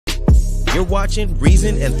You're watching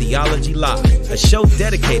Reason and Theology Live, a show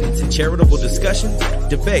dedicated to charitable discussions,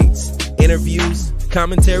 debates, interviews,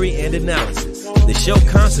 commentary, and analysis. The show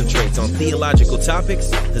concentrates on theological topics,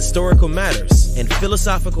 historical matters, and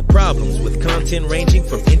philosophical problems with content ranging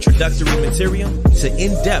from introductory material to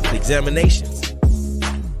in-depth examinations.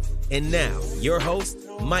 And now, your host,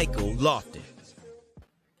 Michael Lofton.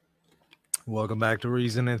 Welcome back to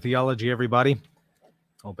Reason and Theology, everybody.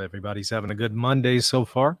 Hope everybody's having a good Monday so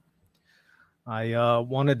far. I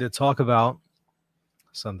wanted to talk about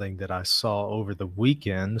something that I saw over the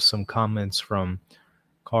weekend, some comments from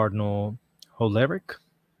Cardinal Hollerich,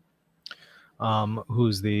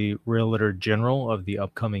 who's the Realtor General of the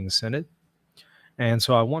upcoming Synod. And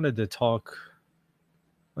so I wanted to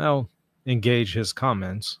engage his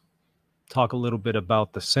comments, talk a little bit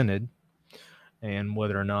about the Synod, and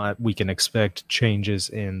whether or not we can expect changes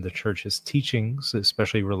in the church's teachings,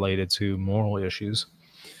 especially related to moral issues.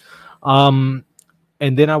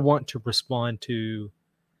 And then I want to respond to,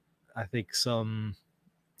 I think, some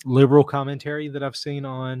liberal commentary that I've seen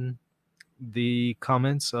on the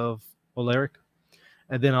comments of Hollerich,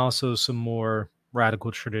 and then also some more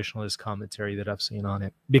radical traditionalist commentary that I've seen on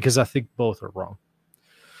it, because I think both are wrong.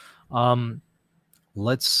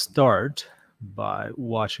 Let's start by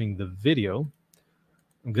watching the video.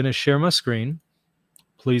 I'm going to share my screen.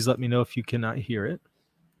 Please let me know if you cannot hear it,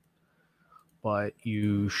 but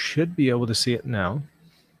you should be able to see it now.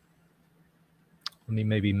 Let me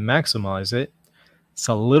maybe maximize it. It's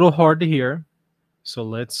a little hard to hear, so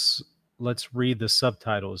let's read the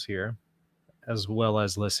subtitles here as well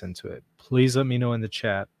as listen to it. Please let me know in the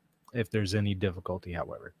chat if there's any difficulty,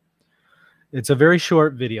 however. It's a very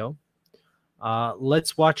short video.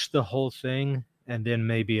 Let's watch the whole thing, and then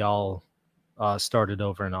maybe I'll start it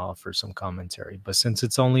over and I'll offer some commentary. But since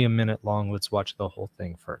it's only a minute long, let's watch the whole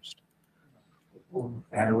thing first. And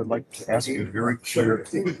I would like to ask you a very clear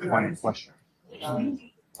final question.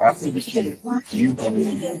 After this, do you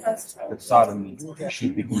believe that sodomy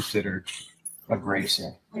should be considered a grave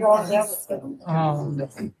sin? I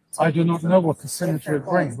do not know what the Synod will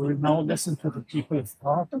bring. We will now listen to the people of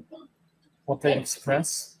God, what they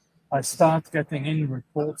express. I start getting in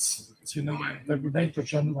reports, the Realtor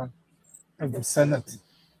General of the Senate.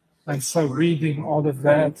 And so reading all of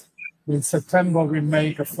that, in September we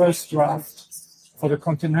make a first draft for the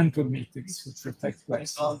continental meetings, which will take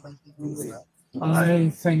place.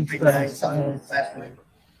 I think that,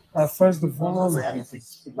 first of all,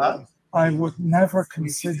 I would never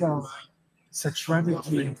consider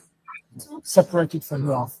sexuality separated from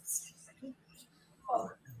love.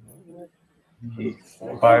 The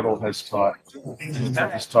Bible has taught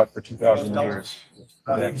for 2,000 years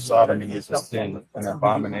that sodomy is a sin, an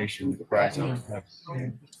abomination to Christ.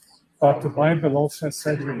 But the Bible also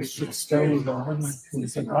said we should stone the woman who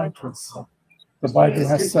is adulteress. The Bible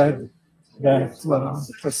has said that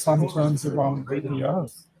the sun turns around the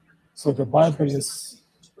earth. So the Bible has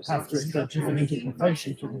to give an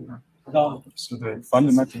interpretation to the So the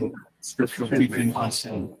fundamental scriptural teaching on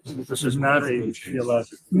sin. This is not a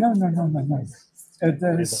theological. No. It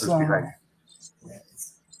is.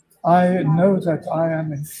 I know that I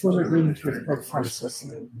am in full agreement with Pope Francis.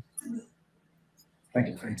 Thank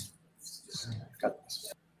you.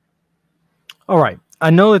 All right. I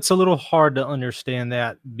know it's a little hard to understand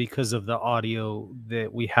that because of the audio that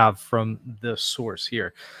we have from the source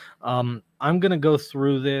here. I'm going to go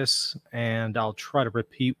through this and I'll try to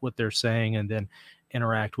repeat what they're saying and then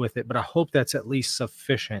interact with it. But I hope that's at least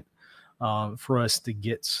sufficient for us to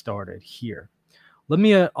get started here. Let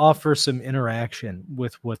me offer some interaction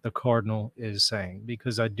with what the Cardinal is saying,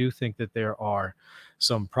 because I do think that there are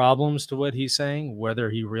some problems to what he's saying, whether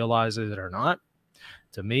he realizes it or not.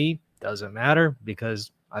 To me, doesn't matter,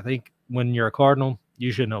 because I think when you're a Cardinal,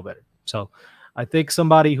 you should know better. So I think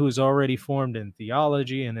somebody who's already formed in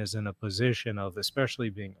theology and is in a position of especially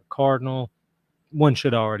being a Cardinal, one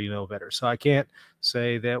should already know better. So I can't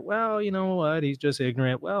say that, well, you know what, he's just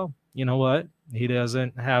ignorant. Well, you know what? He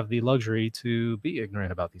doesn't have the luxury to be ignorant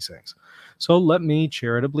about these things. So let me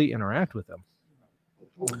charitably interact with them.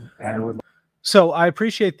 So I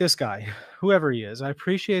appreciate this guy, whoever he is. I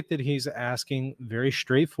appreciate that he's asking very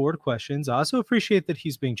straightforward questions. I also appreciate that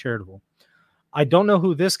he's being charitable. I don't know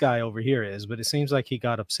who this guy over here is, but it seems like he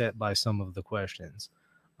got upset by some of the questions,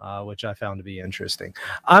 which I found to be interesting.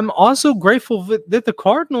 I'm also grateful that the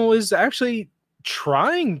Cardinal is actually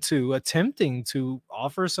attempting to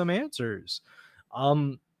offer some answers.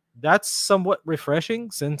 That's somewhat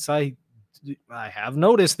refreshing, since I have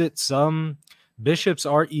noticed that some bishops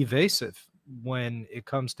are evasive when it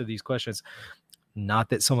comes to these questions. Not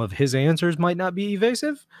that some of his answers might not be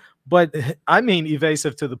evasive, But I mean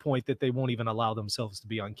evasive to the point that they won't even allow themselves to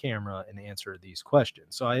be on camera and answer these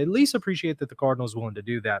questions. So I at least appreciate that the Cardinals willing to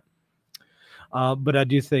do that. But I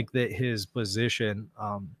do think that his position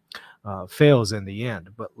fails in the end.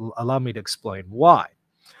 But allow me to explain why.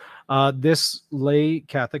 This lay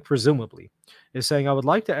Catholic, presumably, is saying, I would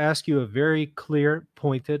like to ask you a very clear,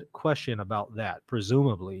 pointed question about that.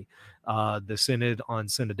 Presumably, the Synod on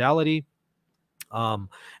synodality,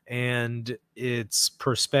 and its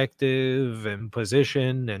perspective and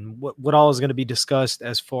position, and what all is going to be discussed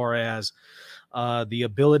as far as the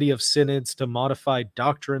ability of synods to modify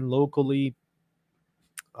doctrine locally,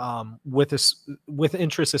 with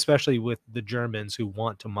interest, especially with the Germans who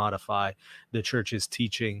want to modify the church's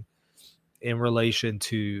teaching in relation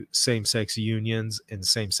to same-sex unions and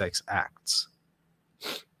same-sex acts.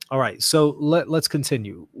 All right, so let's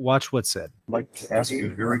continue. Watch what's said. I'd like to ask you a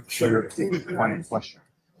very clear, pointed question.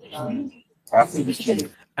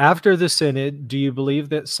 After the synod, do you believe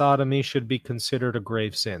that sodomy should be considered a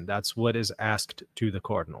grave sin? That's what is asked to the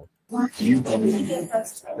cardinal. Do you believe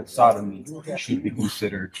that sodomy should be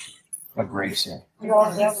considered a grave sin?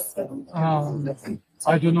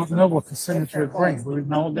 I do not know what the synod will bring. We will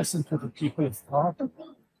now listen to the people of God,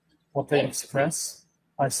 what they express.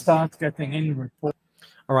 I start getting in reports.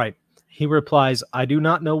 All right. He replies, I do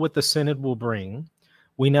not know what the synod will bring.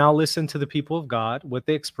 We now listen to the people of God, what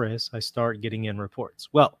they express. I start getting in reports.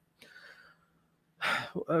 Well,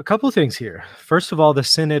 a couple of things here. First of all, the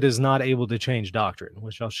synod is not able to change doctrine,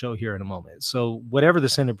 which I'll show here in a moment. So whatever the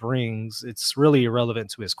synod brings, it's really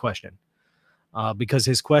irrelevant to his question, because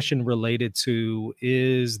his question related to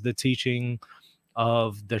is the teaching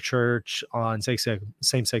of the church on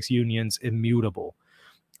same-sex unions immutable.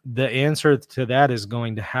 The answer to that is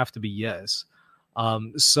going to have to be yes.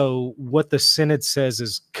 So what the synod says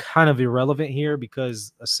is kind of irrelevant here,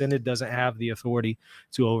 because a synod doesn't have the authority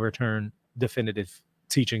to overturn definitive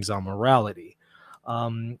teachings on morality.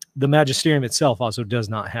 The magisterium itself also does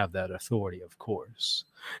not have that authority, of course.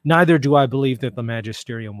 Neither do I believe that the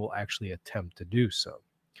magisterium will actually attempt to do so.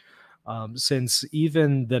 Since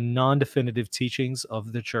even the non-definitive teachings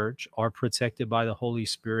of the church are protected by the Holy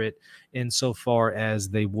Spirit insofar as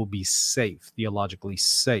they will be safe, theologically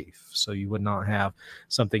safe. So you would not have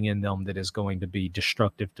something in them that is going to be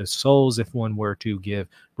destructive to souls if one were to give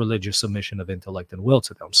religious submission of intellect and will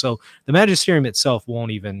to them. So the magisterium itself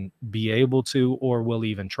won't even be able to, or will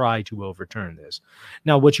even try to overturn this.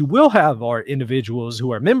 Now, what you will have are individuals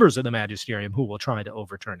who are members of the magisterium who will try to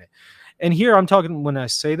overturn it. And here I'm talking, when I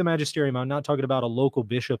say the magisterium, I'm not talking about a local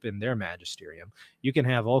bishop in their magisterium. You can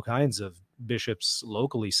have all kinds of bishops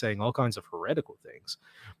locally saying all kinds of heretical things.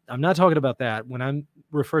 I'm not talking about that. When I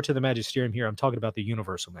refer to the magisterium here, I'm talking about the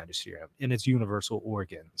universal magisterium in its universal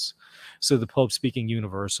organs. So the Pope speaking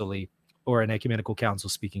universally, or an ecumenical council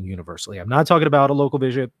speaking universally. I'm not talking about a local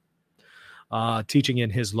bishop teaching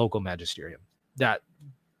in his local magisterium. That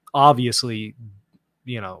obviously,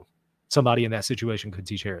 you know, somebody in that situation could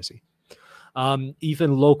teach heresy.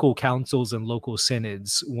 Even local councils and local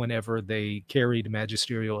synods, whenever they carried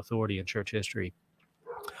magisterial authority in church history,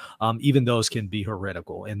 even those can be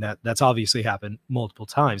heretical. And that's obviously happened multiple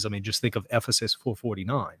times. I mean, just think of Ephesus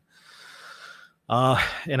 449.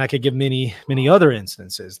 And I could give many other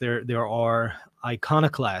instances. There are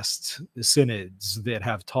iconoclast synods that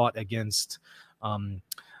have taught against the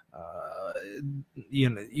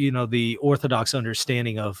Orthodox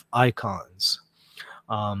understanding of icons.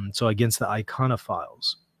 So against the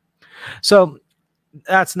iconophiles. So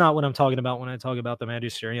that's not what I'm talking about when I talk about the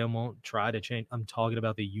magisterium won't try to change. I'm talking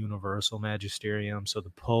about the universal magisterium. So the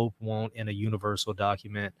Pope won't, in a universal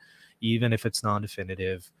document, even if it's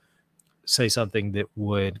non-definitive, say something that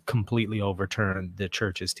would completely overturn the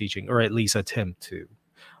church's teaching, or at least attempt to.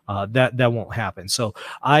 That won't happen. So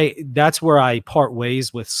that's where I part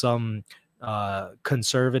ways with some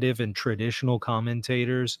conservative and traditional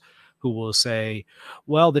commentators who will say,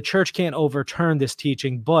 well, the church can't overturn this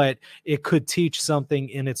teaching, but it could teach something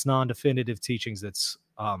in its non-definitive teachings that's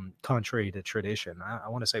contrary to tradition. I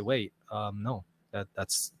want to say, wait, no,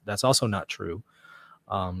 that's also not true.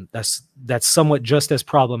 That's somewhat just as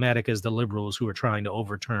problematic as the liberals who are trying to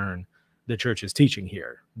overturn the church's teaching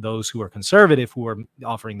here. Those who are conservative, who are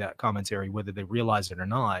offering that commentary, whether they realize it or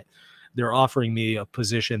not, they're offering me a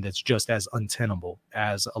position that's just as untenable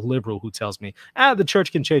as a liberal who tells me, the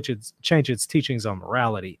church can change its teachings on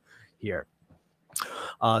morality here.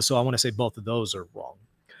 So I want to say both of those are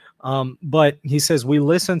wrong. But he says, we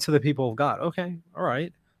listen to the people of God. Okay, all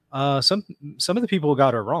right. Some of the people of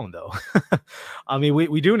God are wrong, though. I mean,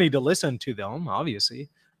 we do need to listen to them, obviously.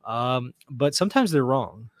 But sometimes they're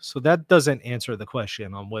wrong. So that doesn't answer the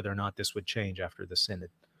question on whether or not this would change after the synod.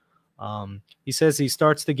 He says he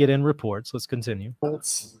starts to get in reports. Let's continue.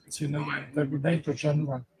 Reports to the Redemptor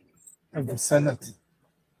General and the Senate.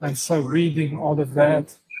 And so reading all of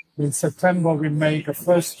that, in September, we make a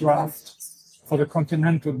first draft for the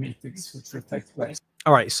continental meetings, which will take place.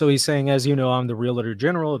 All right, so he's saying, as you know, I'm the Realtor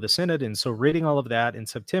General of the Senate, and so reading all of that in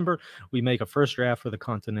September, we make a first draft for the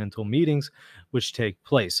continental meetings, which take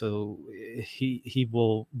place. So he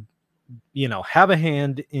will, have a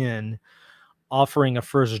hand in offering a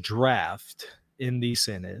first draft in the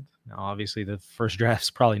Senate. Now, obviously, the first draft is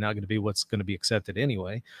probably not going to be what's going to be accepted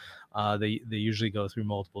anyway. They usually go through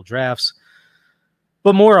multiple drafts.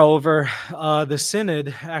 But moreover, the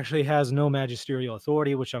Synod actually has no magisterial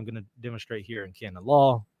authority, which I'm going to demonstrate here in canon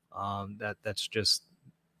law.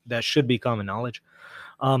 That should be common knowledge.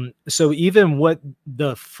 So even what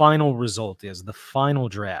the final result is, the final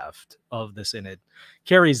draft of the Synod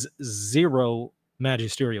carries zero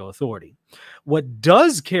magisterial authority. What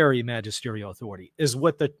does carry magisterial authority is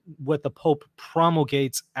what the Pope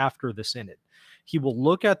promulgates after the Synod. He will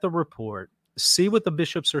look at the report, see what the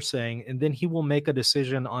bishops are saying, and then he will make a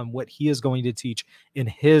decision on what he is going to teach in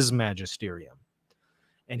his magisterium.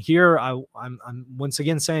 And here I'm once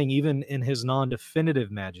again saying, even in his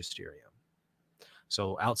non-definitive magisterium,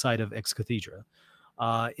 so outside of ex cathedra,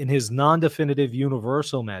 in his non-definitive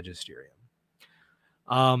universal magisterium,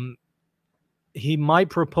 he might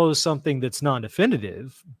propose something that's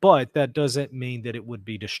non-definitive, but that doesn't mean that it would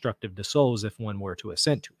be destructive to souls if one were to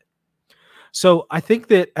assent to it. So I think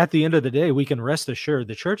that at the end of the day, we can rest assured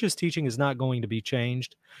the church's teaching is not going to be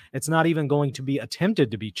changed. It's not even going to be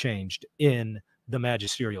attempted to be changed in the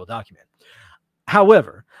magisterial document.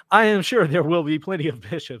 However, I am sure there will be plenty of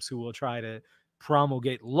bishops who will try to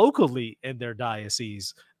promulgate locally in their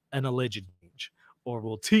diocese an alleged change, or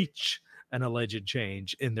will teach an alleged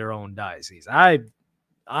change in their own diocese.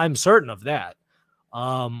 I'm certain of that.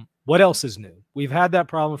 What else is new? We've had that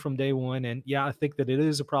problem from day one, and yeah, I think that it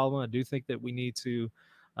is a problem. I do think that we need to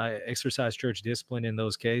exercise church discipline in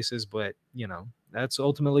those cases, but that's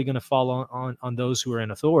ultimately going to fall on those who are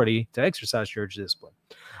in authority to exercise church discipline.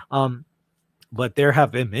 But there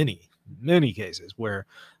have been many cases where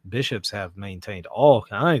bishops have maintained all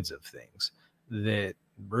kinds of things that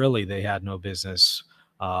really they had no business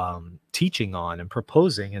teaching on and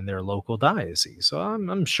proposing in their local diocese. So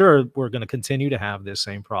I'm sure we're going to continue to have this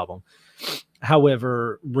same problem.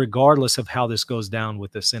 However, regardless of how this goes down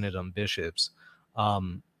with the synodum bishops,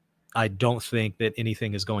 I don't think that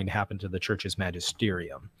anything is going to happen to the church's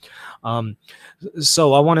magisterium.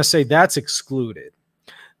 So I want to say that's excluded.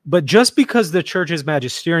 But just because the church's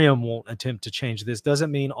magisterium won't attempt to change this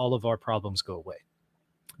doesn't mean all of our problems go away.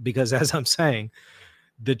 Because as I'm saying,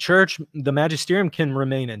 the magisterium can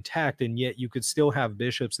remain intact, and yet you could still have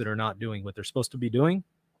bishops that are not doing what they're supposed to be doing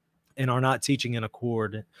and are not teaching in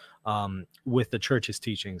accord with the church's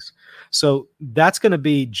teachings. So that's going to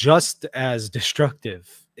be just as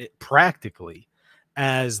destructive practically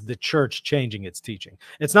as the church changing its teaching.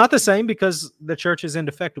 It's not the same because the church is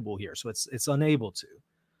indefectible here, so it's unable to.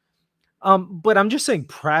 But I'm just saying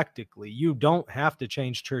practically, you don't have to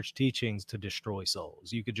change church teachings to destroy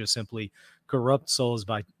souls. You could just simply corrupt souls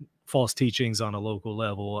by false teachings on a local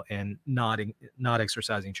level and not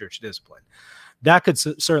exercising church discipline. That could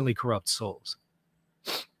certainly corrupt souls.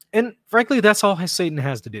 And frankly, that's all Satan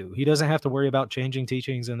has to do. He doesn't have to worry about changing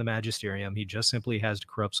teachings in the magisterium. He just simply has to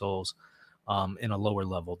corrupt souls in a lower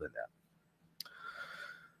level than that.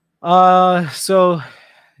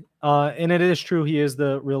 And it is true he is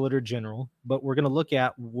the Realtor General, but we're going to look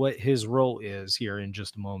at what his role is here in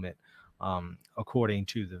just a moment, according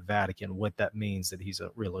to the Vatican, what that means that he's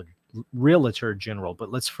a Realtor General.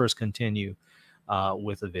 But let's first continue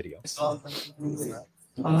with the video.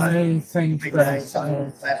 I think that,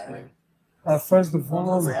 first of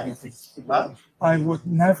all, I would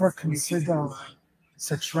never consider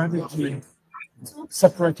sexuality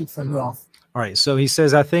separated from love. All right, so he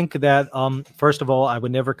says, I think that, first of all, I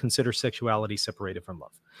would never consider sexuality separated from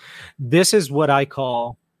love. This is what I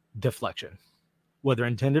call deflection. Whether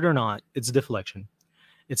intended or not, it's deflection.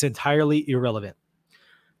 It's entirely irrelevant.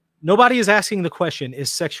 Nobody is asking the question,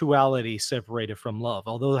 is sexuality separated from love?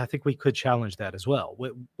 Although I think we could challenge that as well.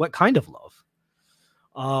 What kind of love?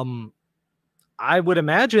 I would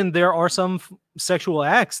imagine there are some sexual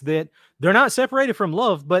acts that they're not separated from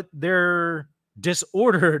love, but they're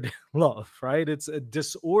disordered love, right? It's a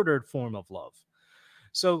disordered form of love.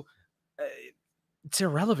 So it's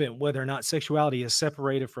irrelevant whether or not sexuality is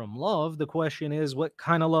separated from love. The question is, what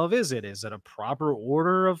kind of love is it? Is it a proper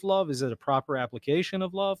order of love? Is it a proper application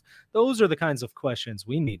of love? Those are the kinds of questions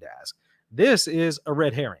we need to ask. This is a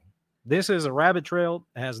red herring. This is a rabbit trail.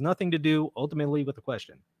 It has nothing to do ultimately with the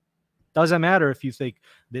question. Doesn't matter if you think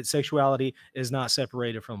that sexuality is not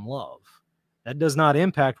separated from love. That does not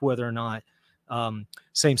impact whether or not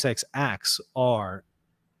same-sex acts are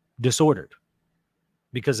disordered.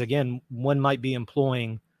 Because again, one might be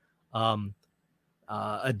employing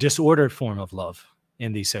a disordered form of love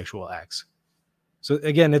in these sexual acts. So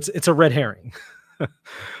again, it's a red herring.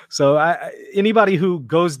 So anybody who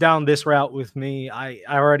goes down this route with me, I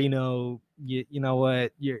already know, you know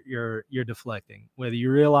what, you're deflecting. Whether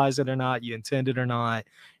you realize it or not, you intend it or not,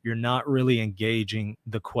 you're not really engaging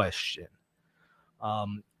the question.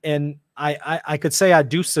 And I could say I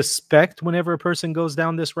do suspect whenever a person goes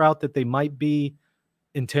down this route that they might be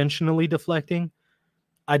intentionally deflecting.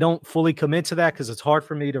 I don't fully commit to that because it's hard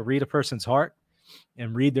for me to read a person's heart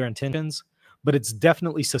and read their intentions, but it's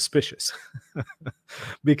definitely suspicious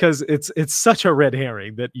because it's such a red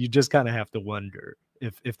herring that you just kind of have to wonder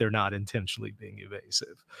if they're not intentionally being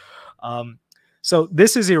evasive. So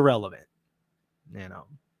this is irrelevant. You know,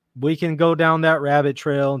 we can go down that rabbit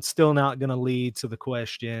trail and still not going to lead to the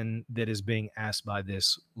question that is being asked by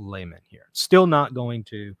this layman here. Still not going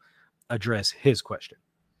to address his question.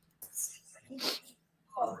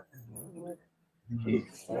 The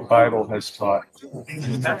Bible has taught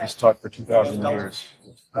for 2,000 years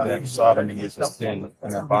that sodomy is a sin,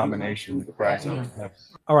 an abomination that cries out to heaven.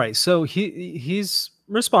 All right, so he's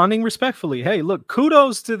responding respectfully. Hey, look,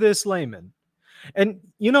 kudos to this layman. And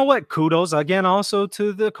you know what? Kudos, again, also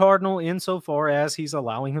to the cardinal insofar as he's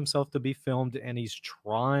allowing himself to be filmed and he's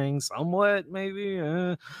trying somewhat maybe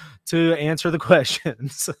to answer the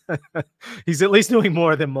questions. He's at least doing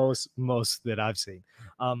more than most that I've seen.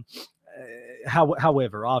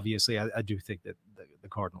 However, obviously, I do think that the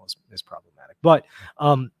cardinal is problematic. But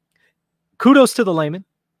kudos to the layman,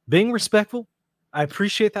 being respectful. I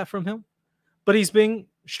appreciate that from him. But he's being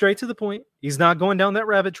straight to the point. He's not going down that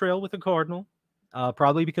rabbit trail with the cardinal.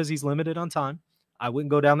 Probably because he's limited on time. I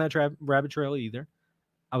wouldn't go down that rabbit trail either.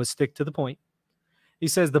 I would stick to the point. He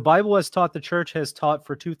says the Bible has taught, the church has taught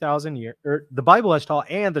for 2,000 years, or the Bible has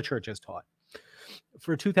taught and the church has taught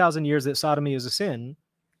for 2,000 years that sodomy is a sin,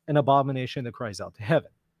 an abomination that cries out to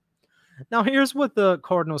heaven. Now here's what the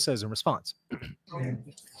cardinal says in response.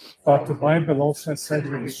 But the Bible also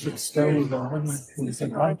said we should stone the woman who is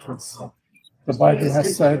an idolatress. The Bible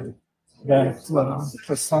has said that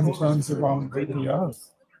the sun turns around the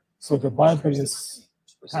earth. So the Bible has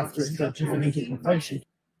to give an interpretation.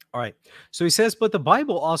 All right. So he says, but the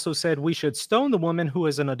Bible also said we should stone the woman who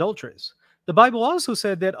is an adulteress. The Bible also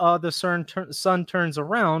said that the sun turns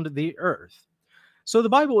around the earth. So the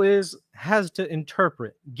Bible has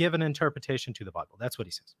to give an interpretation to the Bible. That's what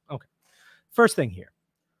he says. Okay. First thing here.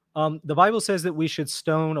 The Bible says that we should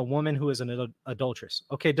stone a woman who is an adulteress.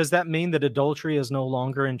 Okay, does that mean that adultery is no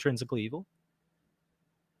longer intrinsically evil?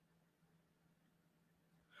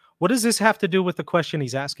 What does this have to do with the question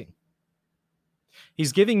he's asking?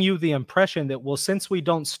 He's giving you the impression that, well, since we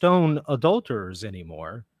don't stone adulterers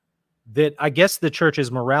anymore, that I guess the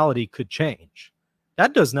church's morality could change.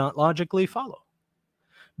 That does not logically follow.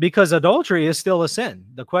 Because adultery is still a sin.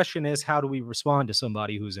 The question is, how do we respond to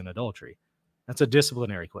somebody who's in adultery? That's a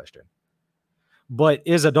disciplinary question. But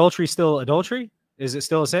is adultery still adultery? Is it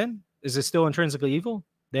still a sin? Is it still intrinsically evil?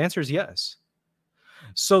 The answer is yes.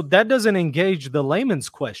 So that doesn't engage the layman's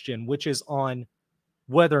question, which is on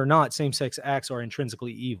whether or not same-sex acts are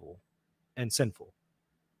intrinsically evil and sinful.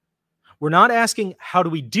 We're not asking, how do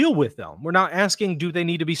we deal with them? We're not asking, do they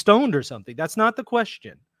need to be stoned or something? That's not the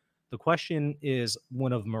question. The question is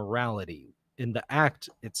one of morality in the act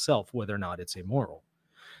itself, whether or not it's immoral.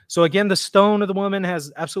 So again, the stone of the woman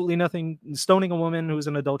has absolutely nothing, stoning a woman who's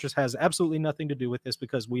an adulteress has absolutely nothing to do with this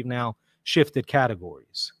because we've now shifted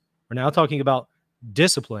categories. We're now talking about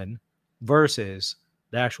discipline versus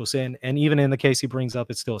the actual sin. And even in the case he brings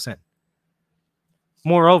up, it's still a sin.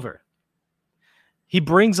 Moreover, he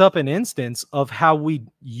brings up an instance of how we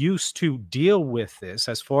used to deal with this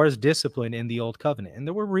as far as discipline in the Old Covenant. And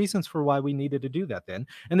there were reasons for why we needed to do that then.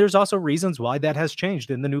 And there's also reasons why that has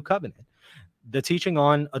changed in the New Covenant. The teaching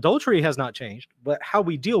on adultery has not changed, but how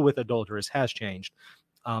we deal with adulterers has changed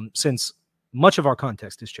since much of our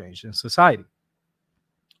context has changed in society.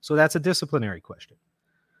 So that's a disciplinary question.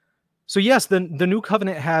 So yes, the New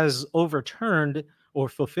Covenant has overturned or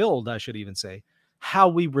fulfilled, I should even say, how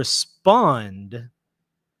we respond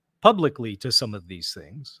publicly to some of these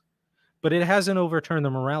things, but it hasn't overturned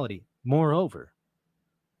the morality. Moreover,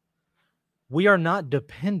 we are not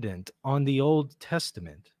dependent on the Old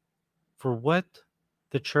Testament for what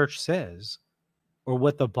the church says or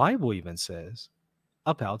what the Bible even says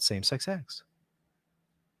about same-sex acts.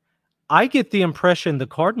 I get the impression the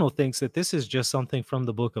cardinal thinks that this is just something from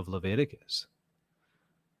the book of Leviticus.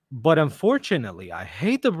 But unfortunately, I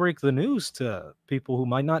hate to break the news to people who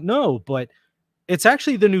might not know, but it's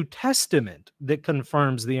actually the New Testament that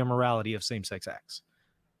confirms the immorality of same-sex acts.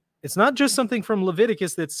 It's not just something from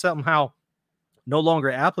Leviticus that's somehow no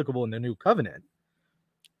longer applicable in the New Covenant.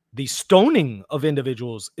 The stoning of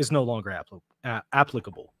individuals is no longer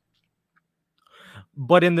applicable.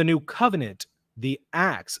 But in the New Covenant, the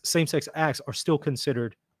acts, same-sex acts, are still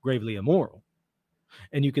considered gravely immoral.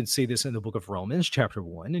 And you can see this in the book of Romans, chapter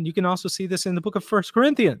 1, and you can also see this in the book of 1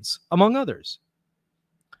 Corinthians, among others.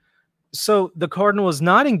 So the cardinal is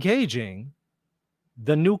not engaging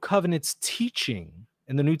the New Covenant's teaching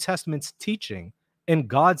and the New Testament's teaching and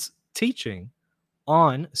God's teaching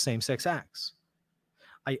on same-sex acts.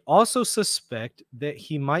 I also suspect that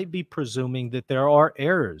he might be presuming that there are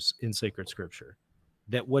errors in sacred scripture,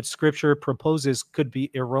 that what scripture proposes could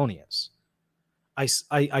be erroneous.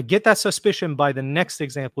 I get that suspicion by the next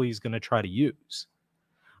example he's going to try to use.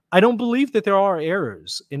 I don't believe that there are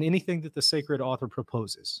errors in anything that the sacred author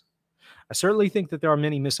proposes. I certainly think that there are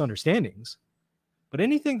many misunderstandings, but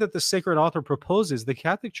anything that the sacred author proposes, the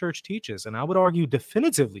Catholic Church teaches, and I would argue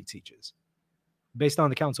definitively teaches, based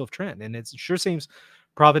on the Council of Trent. And it sure seems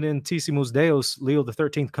Providentissimus Deus, Leo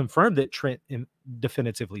XIII, confirmed that Trent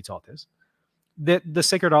definitively taught this, that the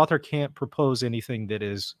sacred author can't propose anything that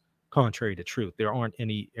is contrary to truth. There aren't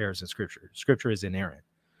any errors in Scripture. Scripture is inerrant.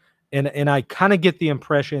 And I kind of get the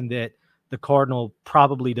impression that the cardinal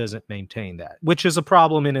probably doesn't maintain that, which is a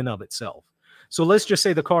problem in and of itself. So let's just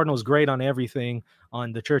say the cardinal is great on everything,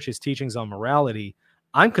 on the church's teachings on morality.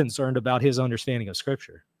 I'm concerned about his understanding of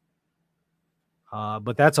Scripture.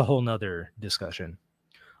 But that's a whole nother discussion.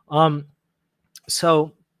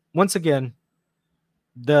 So once again,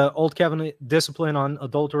 the Old Covenant discipline on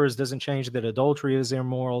adulterers doesn't change that adultery is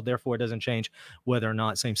immoral. Therefore, it doesn't change whether or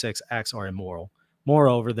not same-sex acts are immoral.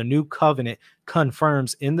 Moreover, the New Covenant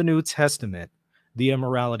confirms in the New Testament the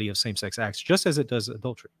immorality of same-sex acts, just as it does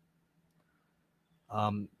adultery.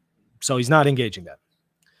 So he's not engaging that.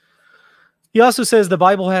 He also says the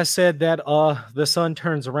Bible has said that the sun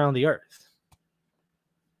turns around the earth.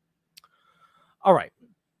 All right.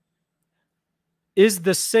 Is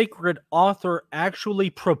the sacred author actually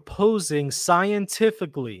proposing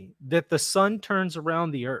scientifically that the sun turns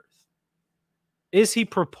around the earth? Is he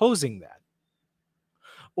proposing that?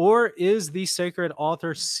 Or is the sacred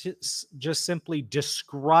author just simply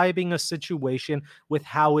describing a situation with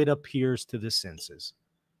how it appears to the senses?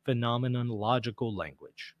 Phenomenological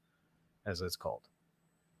language, as it's called.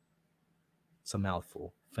 It's a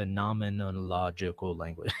mouthful. Phenomenological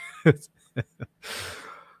language.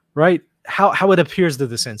 Right? How it appears to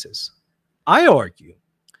the senses. I argue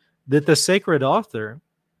that the sacred author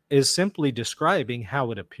is simply describing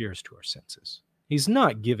how it appears to our senses. He's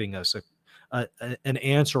not giving us an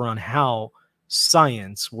answer on how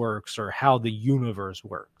science works or how the universe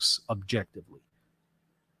works objectively.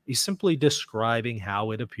 He's simply describing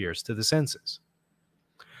how it appears to the senses.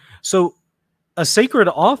 So a sacred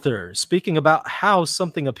author speaking about how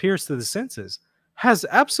something appears to the senses has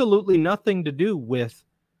absolutely nothing to do with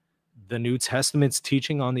the New Testament's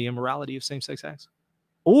teaching on the immorality of same-sex acts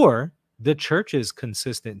or the church's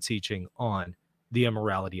consistent teaching on the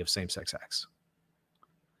immorality of same-sex acts.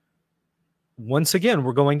 Once again,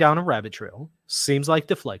 we're going down a rabbit trail. Seems like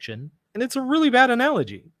deflection, and it's a really bad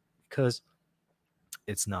analogy because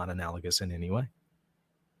it's not analogous in any way.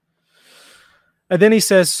 And then he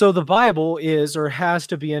says, so the Bible is or has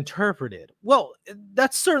to be interpreted. Well,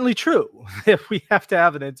 that's certainly true if we have to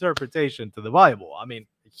have an interpretation to the Bible. I mean,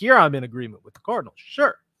 here I'm in agreement with the cardinal,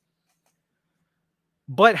 sure.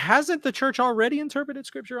 But hasn't the church already interpreted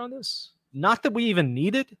Scripture on this? Not that we even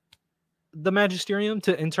needed the magisterium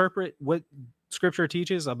to interpret what Scripture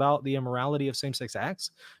teaches about the immorality of same-sex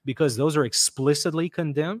acts, because those are explicitly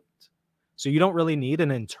condemned. So you don't really need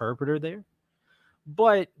an interpreter there.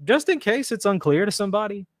 But just in case it's unclear to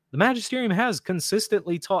somebody, the magisterium has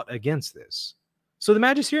consistently taught against this. So the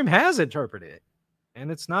magisterium has interpreted it,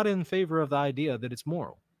 and it's not in favor of the idea that it's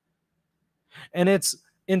moral. And it's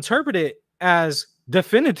interpreted as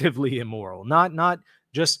definitively immoral, not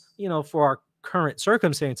just, for our current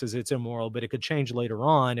circumstances, it's immoral, but it could change later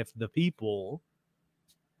on if the people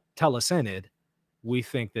tell a synod, we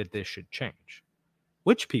think that this should change.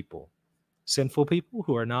 Which people? Sinful people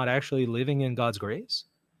who are not actually living in God's grace?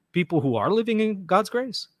 People who are living in God's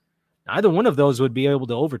grace? Neither one of those would be able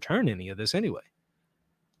to overturn any of this anyway.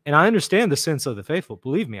 And I understand the sense of the faithful.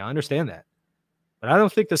 Believe me, I understand that. But I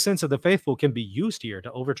don't think the sense of the faithful can be used here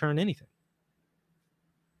to overturn anything.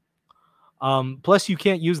 Plus, you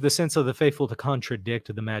can't use the sense of the faithful to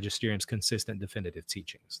contradict the magisterium's consistent definitive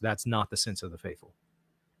teachings. That's not the sense of the faithful.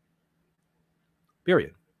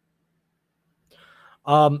 Period.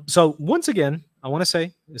 So once again, I want to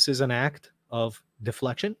say this is an act of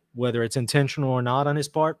deflection, whether it's intentional or not on his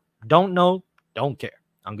part. Don't know, don't care.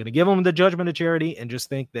 I'm going to give him the judgment of charity and just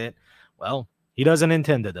think that, well, he doesn't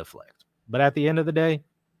intend to deflect. But at the end of the day,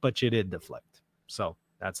 but you did deflect. So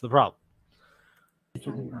that's the problem.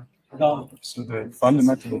 So the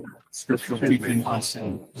fundamental scriptural teaching on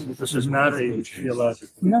sin. This is not a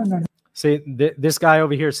theological. No. See, this guy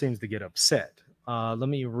over here seems to get upset. Let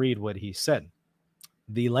me read what he said.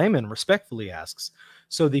 The layman respectfully asks,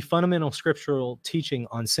 so the fundamental scriptural teaching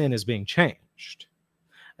on sin is being changed?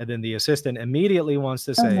 And then the assistant immediately wants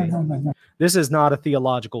to say, No. this is not a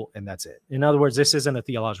theological, and that's it. In other words, this isn't a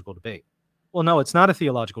theological debate. Well, no, it's not a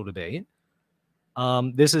theological debate.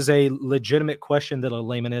 This is a legitimate question that a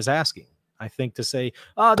layman is asking. I think to say,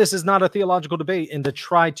 this is not a theological debate, and to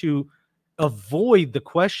try to avoid the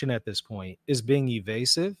question at this point is being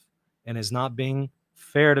evasive and is not being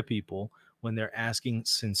fair to people when they're asking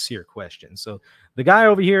sincere questions. So the guy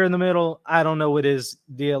over here in the middle, I don't know what his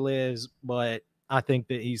deal is, but I think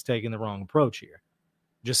that he's taking the wrong approach here.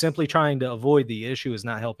 Just simply trying to avoid the issue is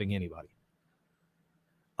not helping anybody.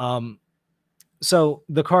 So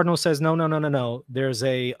the cardinal says, no. There's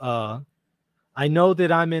a, I know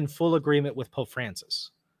that I'm in full agreement with Pope Francis.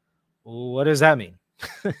 What does that mean?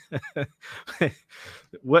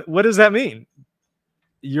 What does that mean?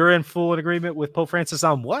 You're in full agreement with Pope Francis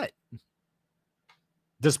on what?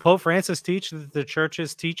 Does Pope Francis teach that the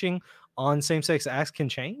church's teaching on same-sex acts can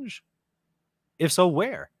change? If so,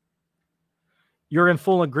 where? You're in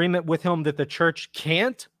full agreement with him that the church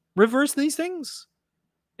can't reverse these things?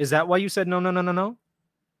 Is that why you said no?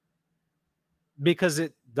 Because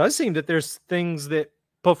it does seem that there's things that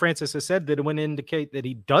Pope Francis has said that would indicate that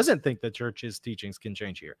he doesn't think the church's teachings can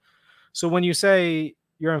change here. So when you say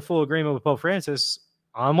you're in full agreement with Pope Francis,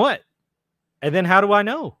 on what? And then how do I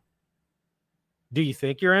know? Do you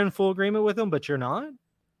think you're in full agreement with him, but you're not?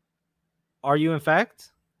 Are you in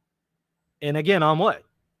fact? And again, on what?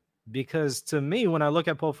 Because to me, when I look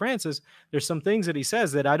at Pope Francis, there's some things that he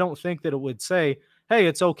says that I don't think that it would say, hey,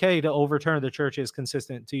 it's okay to overturn the church's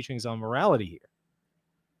consistent teachings on morality here.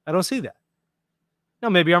 I don't see that. Now,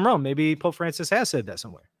 maybe I'm wrong. Maybe Pope Francis has said that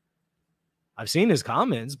somewhere. I've seen his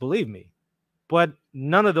comments, believe me. But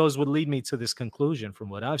none of those would lead me to this conclusion from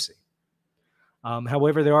what I've seen.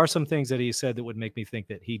 However, there are some things that he said that would make me think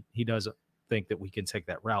that he doesn't think that we can take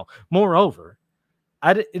that route. Moreover,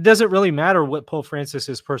 it doesn't really matter what Pope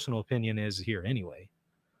Francis's personal opinion is here anyway.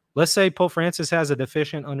 Let's say Pope Francis has a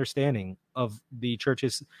deficient understanding of the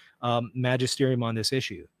church's magisterium on this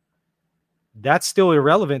issue. That's still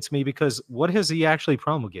irrelevant to me because what has he actually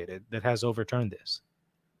promulgated that has overturned this?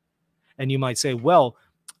 And you might say, well,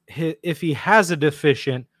 if he has a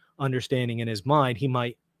deficient understanding in his mind, he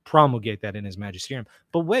might promulgate that in his magisterium.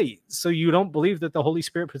 But wait, so you don't believe that the Holy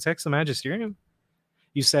Spirit protects the magisterium?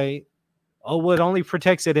 You say, oh, well, it only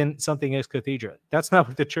protects it in something ex cathedra. That's not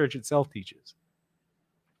what the church itself teaches.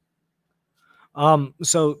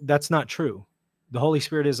 So that's not true. The Holy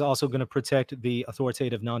Spirit is also going to protect the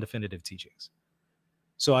authoritative non-definitive teachings.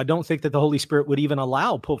 So I don't think that the Holy Spirit would even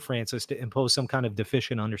allow Pope Francis to impose some kind of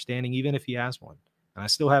deficient understanding, even if he has one. And I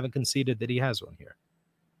still haven't conceded that he has one here.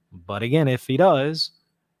 But again, if he does,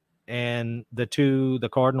 and the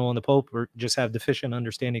Cardinal and the Pope just have deficient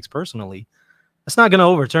understandings personally, that's not going to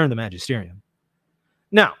overturn the magisterium.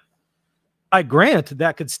 Now, I grant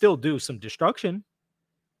that could still do some destruction,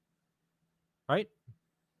 right?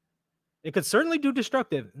 It could certainly do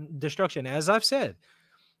destruction. As I've said,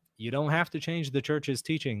 you don't have to change the church's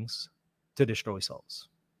teachings to destroy souls.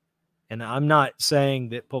 And I'm not saying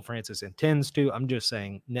that Pope Francis intends to. I'm just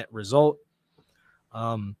saying net result.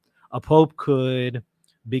 A pope could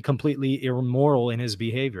be completely immoral in his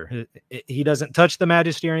behavior. He doesn't touch the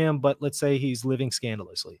magisterium, but let's say he's living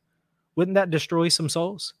scandalously. Wouldn't that destroy some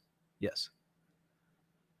souls? Yes.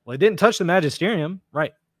 Well, it didn't touch the magisterium,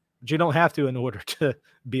 right? But you don't have to in order to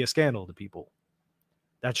be a scandal to people.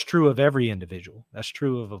 That's true of every individual. That's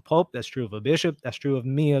true of a pope. That's true of a bishop. That's true of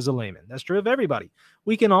me as a layman. That's true of everybody.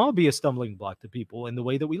 We can all be a stumbling block to people in the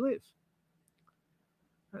way that we live.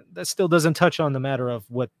 That still doesn't touch on the matter of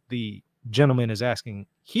what the gentleman is asking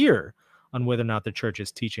here on whether or not the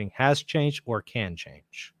church's teaching has changed or can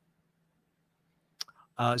change.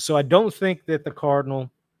 So I don't think that the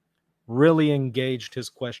Cardinal really engaged his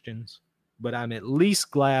questions, but I'm at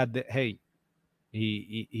least glad that, hey,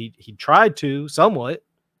 he tried to somewhat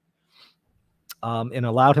and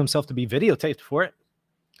allowed himself to be videotaped for it.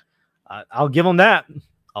 I'll give him that.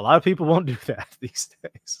 A lot of people won't do that these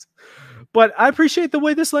days. But I appreciate the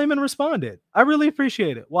way this layman responded. I really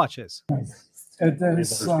appreciate it. Watch this.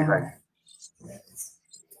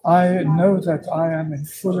 I know that I am in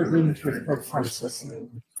full agreement with Pope Francis.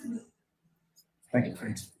 Thank you.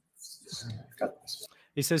 God bless.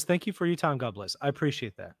 He says, thank you for your time. God bless. I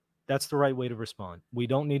appreciate that. That's the right way to respond. We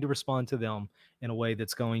don't need to respond to them in a way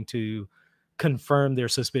that's going to confirm their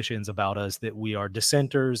suspicions about us, that we are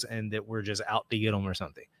dissenters and that we're just out to get them or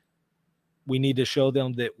something. We need to show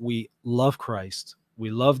them that we love Christ, we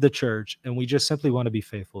love the church, and we just simply want to be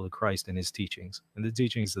faithful to Christ and his teachings and the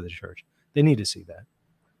teachings of the church. They need to see that.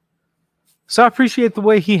 So I appreciate the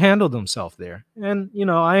way he handled himself there. And, you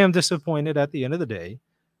know, I am disappointed at the end of the day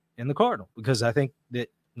in the Cardinal, because I think that,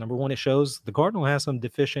 number one, it shows the Cardinal has some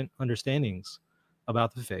deficient understandings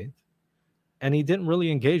about the faith, and he didn't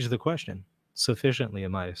really engage the question sufficiently,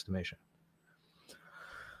 in my estimation.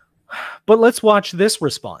 But let's watch this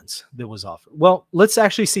response that was offered. Well, let's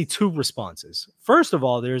actually see two responses. First of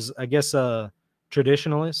all, there's, I guess, a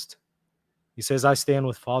traditionalist. He says, I stand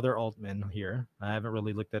with Father Altman here. I haven't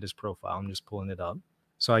really looked at his profile. I'm just pulling it up.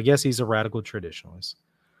 So I guess he's a radical traditionalist.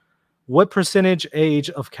 What percentage age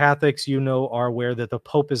of Catholics you know are aware that the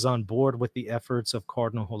Pope is on board with the efforts of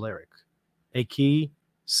Cardinal Hollerich, a key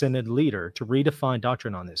synod leader, to redefine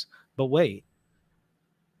doctrine on this? But wait,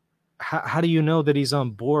 how do you know that he's on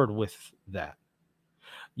board with that?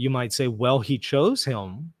 You might say, well, he chose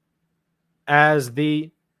him as the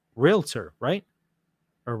realtor, right?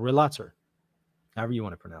 Or relator, however you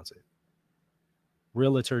want to pronounce it.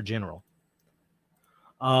 Realtor general.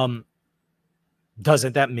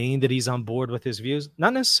 Doesn't that mean that he's on board with his views?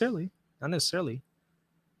 Not necessarily. Not necessarily.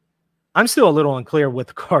 I'm still a little unclear what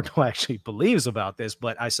the Cardinal actually believes about this,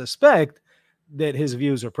 but I suspect that his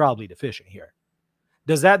views are probably deficient here.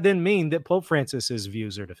 Does that then mean that Pope Francis's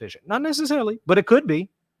views are deficient? Not necessarily, but it could be.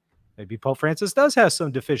 Maybe Pope Francis does have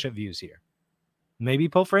some deficient views here. Maybe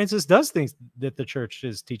Pope Francis does think that the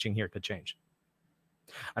church's teaching here could change.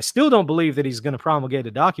 I still don't believe that he's going to promulgate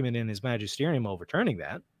a document in his magisterium overturning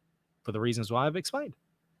that, for the reasons why I've explained.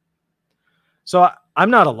 So I'm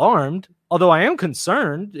not alarmed, although I am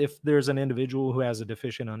concerned if there's an individual who has a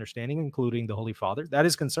deficient understanding, including the Holy Father. That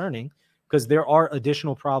is concerning, because there are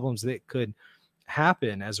additional problems that could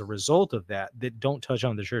happen as a result of that don't touch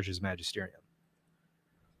on the church's magisterium.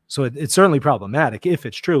 So it's certainly problematic if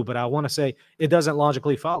it's true, but I want to say it doesn't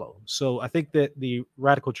logically follow. So I think that the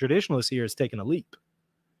radical traditionalist here has taken a leap.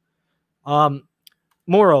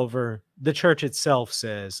 Moreover, the church itself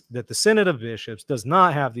says that the Synod of Bishops does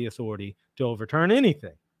not have the authority to overturn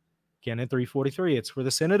anything. Canon 343, it's for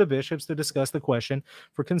the Synod of Bishops to discuss the question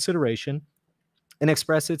for consideration and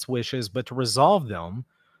express its wishes, but to resolve them,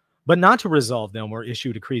 but not to resolve them or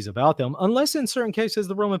issue decrees about them, unless in certain cases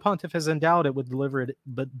the Roman Pontiff has endowed it with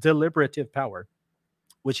deliberative power,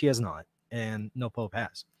 which he has not, and no Pope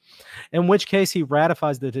has, in which case he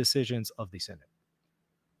ratifies the decisions of the Synod.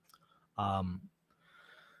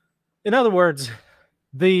 In other words,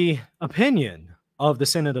 the opinion of the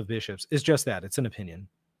Synod of Bishops is just that. It's an opinion.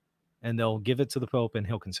 And they'll give it to the Pope and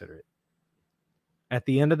he'll consider it. At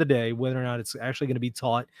the end of the day, whether or not it's actually going to be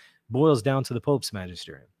taught boils down to the Pope's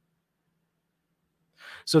magisterium.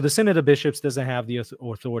 So the Synod of Bishops doesn't have the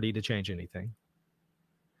authority to change anything.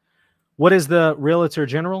 What is the Realtor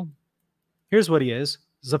General? Here's what he is.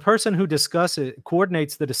 The person who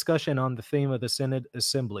coordinates the discussion on the theme of the Synod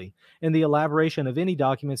Assembly and the elaboration of any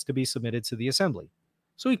documents to be submitted to the Assembly.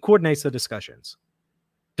 So he coordinates the discussions.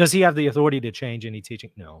 Does he have the authority to change any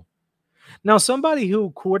teaching? No. Now, somebody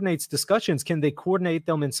who coordinates discussions, can they coordinate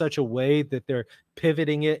them in such a way that they're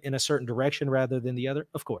pivoting it in a certain direction rather than the other?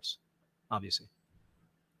 Of course. Obviously.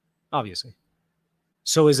 Obviously.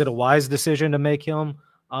 So is it a wise decision to make him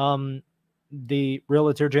the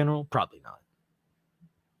Realtor General? Probably not.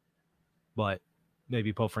 But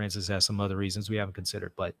maybe Pope Francis has some other reasons we haven't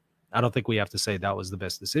considered. But I don't think we have to say that was the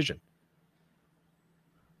best decision.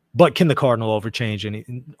 But can the Cardinal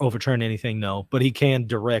overturn anything? No. But he can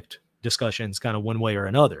direct discussions kind of one way or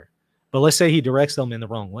another. But let's say he directs them in the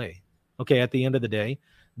wrong way. Okay, at the end of the day,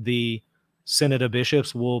 the Synod of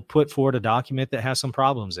Bishops will put forward a document that has some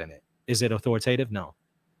problems in it. Is it authoritative? No.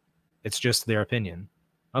 It's just their opinion.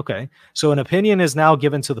 Okay, so an opinion is now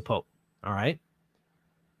given to the Pope. All right.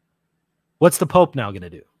 What's the Pope now going to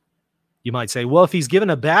do? You might say, well, if he's given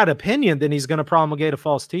a bad opinion, then he's going to promulgate a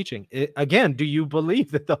false teaching. Again, do you believe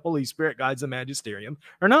that the Holy Spirit guides the magisterium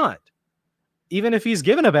or not? Even if he's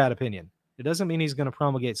given a bad opinion, it doesn't mean he's going to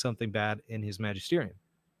promulgate something bad in his magisterium.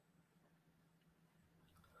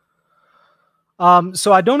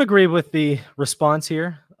 So I don't agree with the response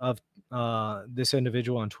here of this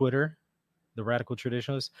individual on Twitter, the radical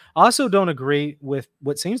traditionalist. I also don't agree with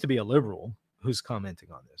what seems to be a liberal who's commenting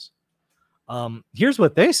on this. Here's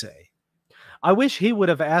what they say. I wish he would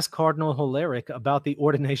have asked Cardinal Hollerich about the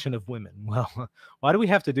ordination of women. Well, why do we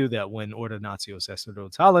have to do that when Ordinatio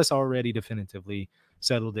Sacerdotales already definitively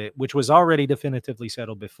settled it, which was already definitively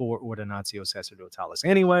settled before Ordinatio Sacerdotales?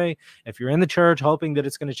 Anyway, if you're in the church hoping that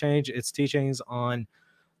it's going to change its teachings on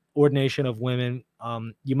ordination of women,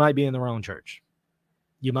 you might be in the wrong church.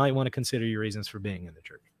 You might want to consider your reasons for being in the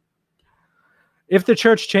church. If the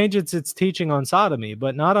church changes its teaching on sodomy,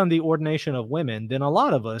 but not on the ordination of women, then a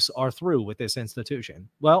lot of us are through with this institution.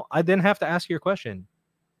 Well, I then have to ask your question,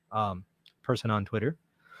 person on Twitter.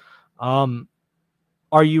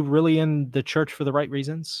 Are you really in the church for the right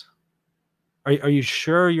reasons? Are you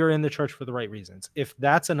sure you're in the church for the right reasons? If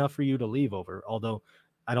that's enough for you to leave over, although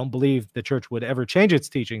I don't believe the church would ever change its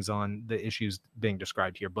teachings on the issues being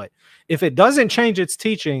described here. But if it doesn't change its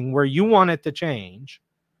teaching where you want it to change,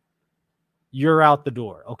 you're out the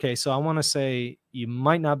door. Okay, so I want to say you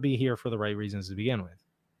might not be here for the right reasons to begin with.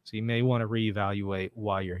 So you may want to reevaluate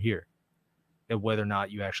why you're here and whether or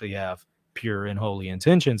not you actually have pure and holy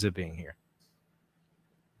intentions of being here.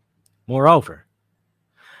 Moreover,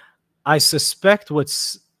 I suspect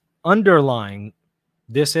what's underlying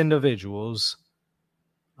this individual's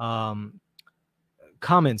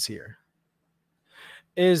comments here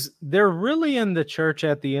is they're really in the church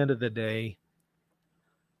at the end of the day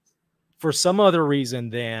for some other reason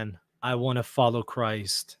than I want to follow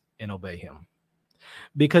Christ and obey him.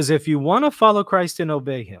 Because if you want to follow Christ and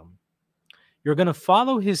obey him, you're going to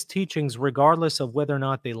follow his teachings regardless of whether or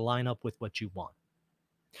not they line up with what you want.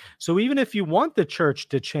 So even if you want the church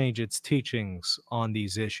to change its teachings on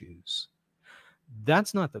these issues,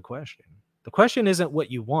 that's not the question. The question isn't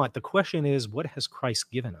what you want. The question is, what has Christ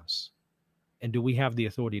given us? And do we have the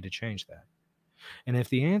authority to change that? And if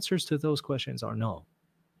the answers to those questions are no,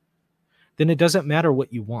 then it doesn't matter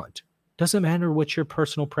what you want. Doesn't matter what your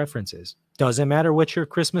personal preference is. Doesn't matter what your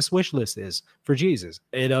Christmas wish list is for Jesus.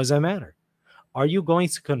 It doesn't matter. Are you going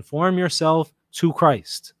to conform yourself to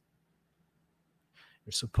Christ?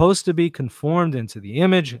 You're supposed to be conformed into the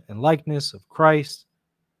image and likeness of Christ.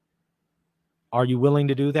 Are you willing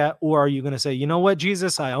to do that? Or are you going to say, you know what,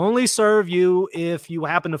 Jesus, I only serve you if you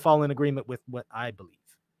happen to fall in agreement with what I believe?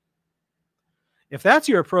 If that's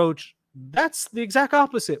your approach, that's the exact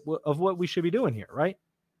opposite of what we should be doing here, right?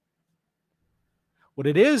 What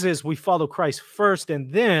it is we follow Christ first,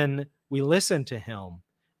 and then we listen to him.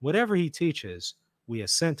 Whatever he teaches, we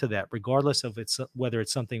assent to that, regardless of whether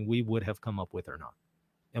it's something we would have come up with or not,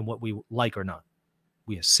 and what we like or not.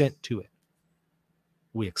 We assent to it.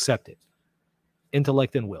 We accept it.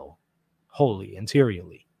 Intellect and will, wholly,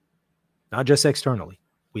 interiorly, not just externally.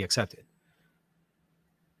 We accept it.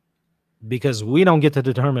 Because we don't get to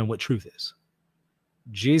determine what truth is.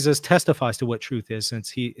 Jesus testifies to what truth is,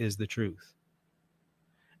 since he is the truth.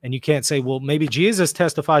 And you can't say, well, maybe Jesus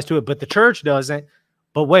testifies to it, but the church doesn't.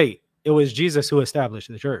 But wait, it was Jesus who established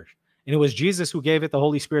the church. And it was Jesus who gave it the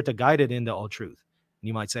Holy Spirit to guide it into all truth. And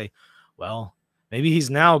you might say, well, maybe he's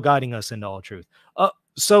now guiding us into all truth.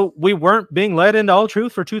 So we weren't being led into all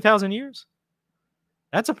truth for 2,000 years?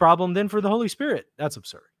 That's a problem then for the Holy Spirit. That's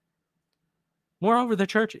absurd. Moreover, the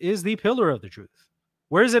church is the pillar of the truth.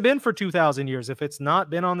 Where has it been for 2,000 years if it's not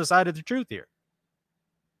been on the side of the truth here?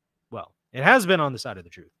 Well, it has been on the side of the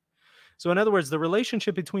truth. So in other words, the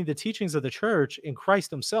relationship between the teachings of the church and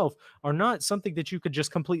Christ himself are not something that you could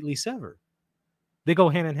just completely sever. They go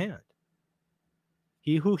hand in hand.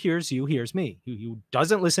 He who hears you hears me. He who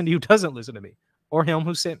doesn't listen to you doesn't listen to me, or him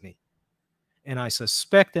who sent me. And I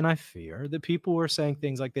suspect and I fear that people are saying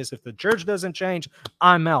things like this. If the church doesn't change,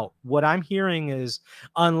 I'm out. What I'm hearing is,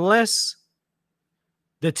 unless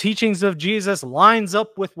the teachings of Jesus lines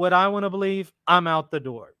up with what I want to believe, I'm out the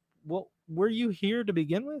door. Well, were you here to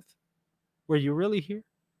begin with? Were you really here?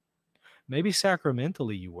 Maybe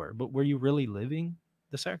sacramentally you were, but were you really living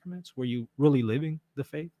the sacraments? Were you really living the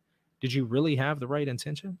faith? Did you really have the right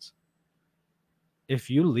intentions? If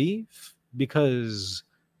you leave because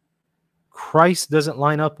Christ doesn't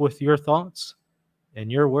line up with your thoughts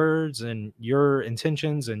and your words and your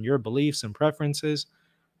intentions and your beliefs and preferences,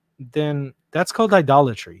 then that's called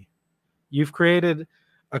idolatry. You've created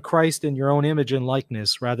a Christ in your own image and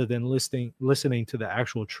likeness rather than listening to the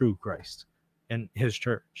actual true Christ and his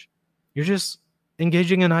church. You're just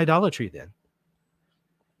engaging in idolatry then.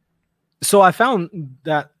 So I found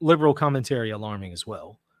that liberal commentary alarming as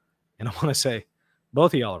well. And I want to say,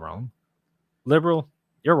 both of y'all are wrong. Liberal,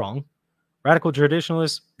 you're wrong. Radical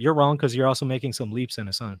traditionalists, you're wrong, because you're also making some leaps and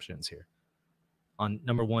assumptions here on,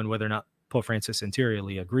 number one, whether or not Pope Francis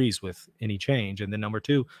interiorly agrees with any change, and then number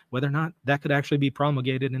two, whether or not that could actually be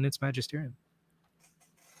promulgated in its magisterium.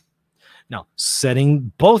 Now,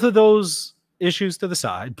 setting both of those issues to the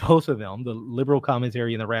side, both of them, the liberal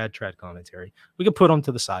commentary and the rad trad commentary, we could put them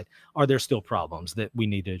to the side. Are there still problems that we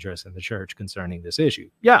need to address in the church concerning this issue?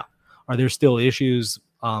 Yeah. Are there still issues?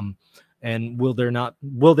 And will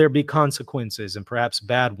there be consequences, and perhaps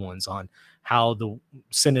bad ones, on how the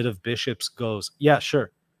Synod of Bishops goes? Yeah,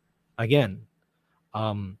 sure. Again,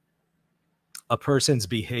 a person's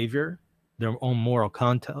behavior, their own moral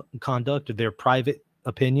conduct, their private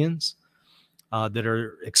opinions that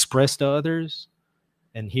are expressed to others.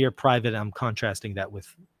 And here, private, I'm contrasting that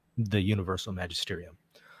with the universal magisterium.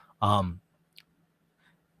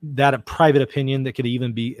 That a private opinion that could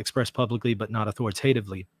even be expressed publicly but not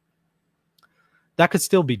authoritatively, that could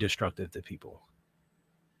still be destructive to people.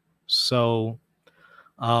 So,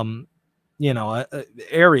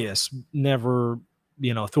 Arius never,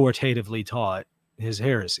 authoritatively taught his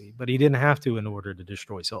heresy, but he didn't have to in order to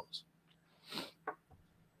destroy souls.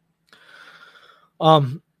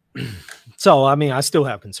 So, I still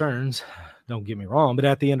have concerns, don't get me wrong, but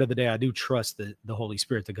at the end of the day, I do trust the Holy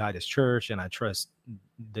Spirit to guide his church, and I trust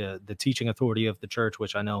the teaching authority of the church,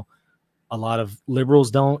 which I know a lot of liberals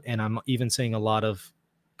don't, and I'm even seeing a lot of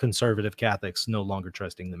conservative Catholics no longer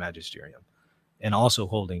trusting the magisterium, and also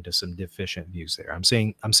holding to some deficient views there. I'm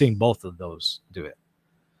seeing both of those do it.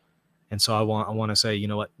 And so I want to say, you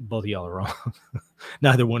know what, both of y'all are wrong.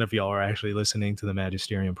 Neither one of y'all are actually listening to the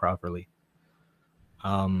magisterium properly.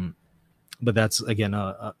 But that's, again,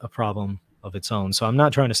 a problem of its own. So I'm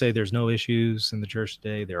not trying to say there's no issues in the church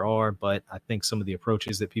today. There are, but I think some of the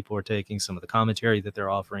approaches that people are taking, some of the commentary that they're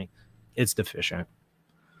offering, it's deficient.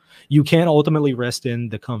 You can't ultimately rest in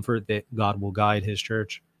the comfort that God will guide his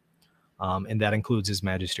church, and that includes his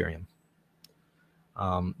magisterium.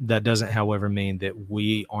 That doesn't, however, mean that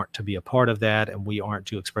we aren't to be a part of that and we aren't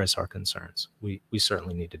to express our concerns. We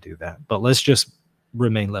certainly need to do that. But let's just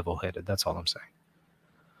remain level-headed. That's all I'm saying.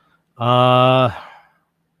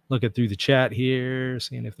 Looking through the chat here,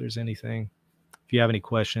 seeing if there's anything. If you have any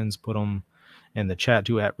questions, put them in the chat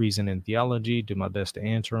too, at Reason and Theology. Do my best to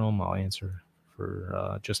answer them. I'll answer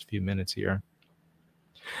for just a few minutes here.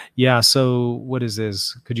 Yeah, so what is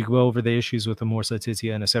this? Could you go over the issues with Amor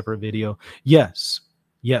Laetitia in a separate video? Yes.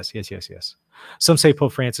 Some say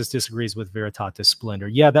Pope Francis disagrees with Veritatis Splendor.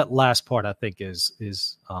 Yeah, that last part I think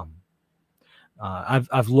is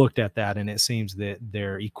I've looked at that, and it seems that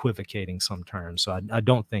they're equivocating some terms. So I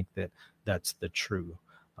don't think that that's the true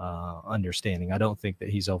understanding. I don't think that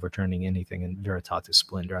he's overturning anything in Veritatis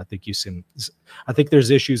Splendor. I think there's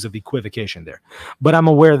issues of equivocation there, but I'm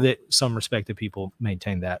aware that some respected people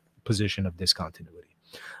maintain that position of discontinuity.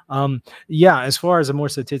 Yeah, as far as Amor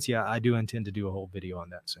Laetitia, I do intend to do a whole video on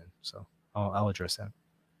that soon, so I'll address that.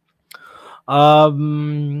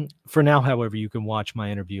 For now, however, you can watch my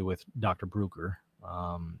interview with Dr. Brugger,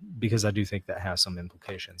 because I do think that has some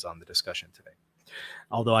implications on the discussion today.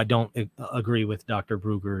 Although I don't agree with Dr.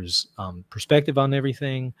 Brugger's perspective on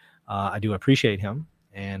everything, I do appreciate him,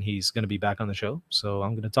 and he's going to be back on the show. So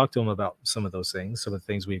I'm going to talk to him about some of those things, some of the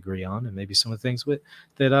things we agree on, and maybe some of the things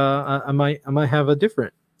that I might have a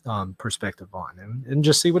different perspective on, and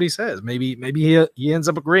just see what he says. Maybe he ends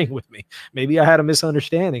up agreeing with me. Maybe I had a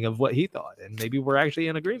misunderstanding of what he thought, and maybe we're actually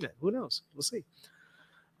in agreement. Who knows? We'll see.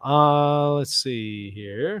 Let's see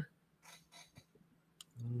here.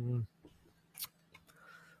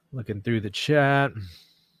 Looking through the chat.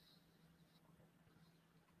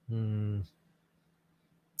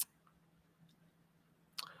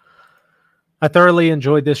 I thoroughly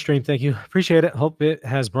enjoyed this stream. Thank you. Appreciate it. Hope it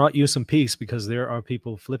has brought you some peace, because there are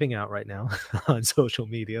people flipping out right now on social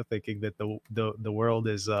media thinking that the world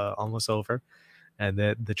is almost over and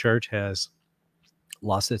that the church has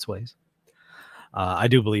lost its ways. I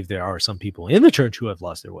do believe there are some people in the church who have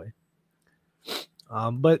lost their way.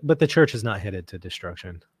 But the church is not headed to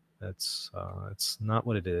destruction. It's not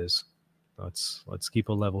what it is. Let's keep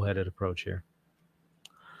a level-headed approach here.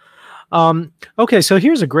 Okay, so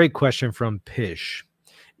here's a great question from Pish.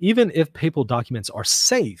 Even if papal documents are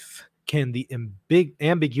safe, can the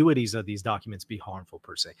ambiguities of these documents be harmful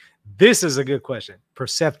per se? This is a good question.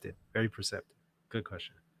 Perceptive, very perceptive. Good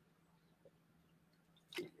question.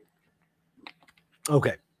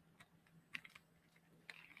 Okay.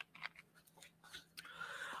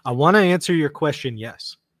 I want to answer your question,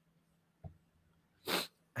 yes.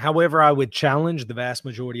 However, I would challenge the vast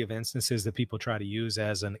majority of instances that people try to use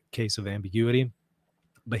as a case of ambiguity.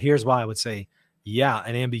 But here's why I would say, yeah,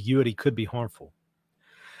 an ambiguity could be harmful.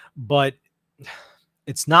 But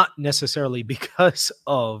it's not necessarily because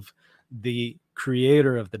of the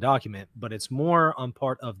creator of the document, but it's more on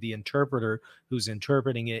part of the interpreter who's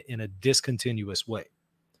interpreting it in a discontinuous way.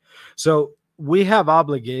 So we have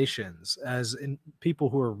obligations as in people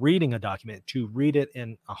who are reading a document to read it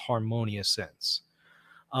in a harmonious sense.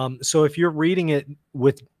 So if you're reading it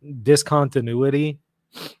with discontinuity,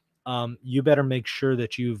 you better make sure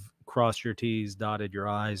that you've crossed your T's, dotted your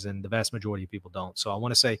I's, and the vast majority of people don't. So I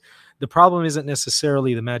want to say the problem isn't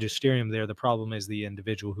necessarily the magisterium there. The problem is the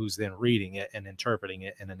individual who's then reading it and interpreting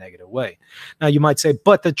it in a negative way. Now you might say,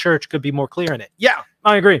 but the church could be more clear in it. Yeah,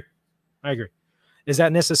 I agree. I agree. Is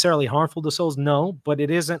that necessarily harmful to souls? No, but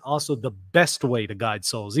it isn't also the best way to guide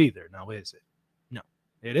souls either. Now, is it? No,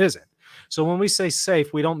 it isn't. So when we say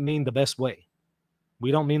safe, we don't mean the best way.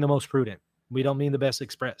 We don't mean the most prudent. We don't mean the best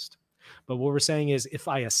expressed. But what we're saying is if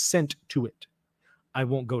I assent to it, I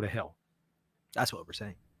won't go to hell. That's what we're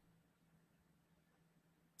saying.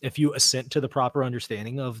 If you assent to the proper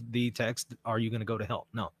understanding of the text, are you going to go to hell?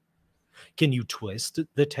 No. Can you twist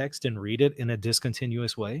the text and read it in a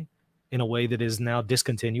discontinuous way? In a way that is now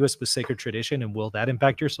discontinuous with sacred tradition, and will that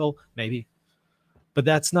impact your soul? Maybe. But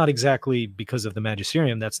that's not exactly because of the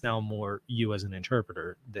magisterium. That's now more you as an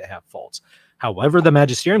interpreter that have faults. However, the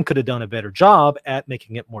magisterium could have done a better job at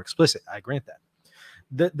making it more explicit. I grant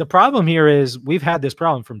that. The problem here is we've had this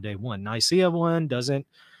problem from day one. Nicaea 1 doesn't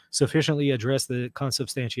sufficiently address the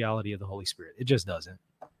consubstantiality of the Holy Spirit. It just doesn't.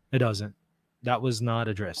 It doesn't. That was not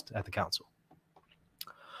addressed at the council.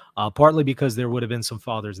 Partly because there would have been some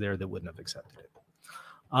fathers there that wouldn't have accepted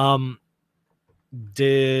it.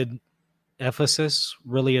 Did Ephesus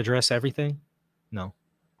really address everything? No.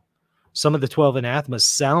 Some of the 12 anathemas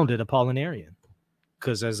sounded Apollinarian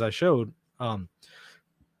because, as I showed,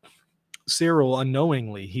 Cyril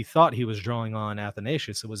unknowingly, he thought he was drawing on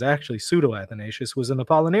Athanasius. It was actually pseudo-Athanasius was an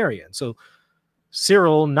Apollinarian. So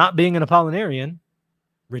Cyril, not being an Apollinarian,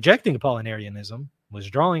 rejecting Apollinarianism, was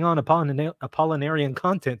drawing on Apollinarian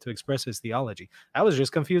content to express his theology. That was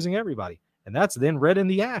just confusing everybody. And that's then read in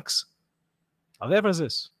the Acts of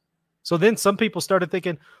Ephesus. So then some people started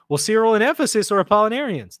thinking, well, Cyril and Ephesus are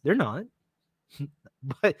Apollinarians. They're not.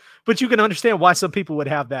 but you can understand why some people would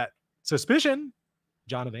have that suspicion.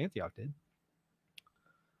 John of Antioch did.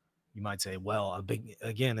 You might say, well,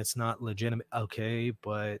 again, it's not legitimate. Okay,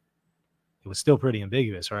 but it was still pretty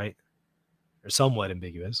ambiguous, right? Or somewhat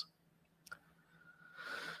ambiguous.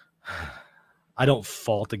 I don't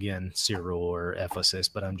fault, again, Cyril or Ephesus,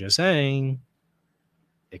 but I'm just saying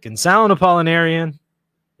it can sound Apollinarian,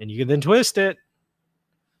 and you can then twist it.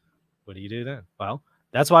 What do you do then? Well,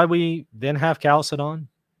 that's why we then have Chalcedon.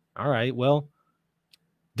 All right, well,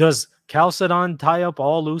 does Chalcedon tie up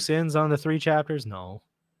all loose ends on the 3 chapters? No.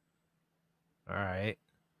 All right.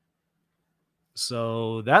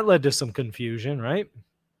 So that led to some confusion, right?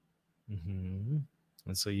 And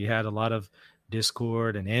so you had a lot of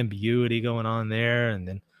discord and ambiguity going on there, and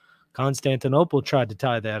then Constantinople tried to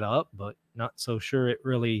tie that up, but not so sure it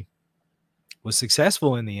really was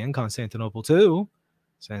successful in the end. Constantinople too,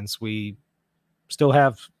 since we still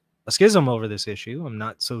have a schism over this issue. I'm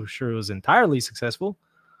not so sure it was entirely successful,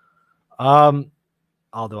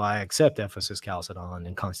 although I accept Ephesus, Chalcedon,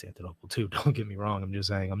 and Constantinople too. Don't get me wrong. I'm just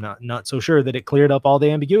saying I'm not so sure that it cleared up all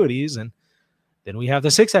the ambiguities. And then we have the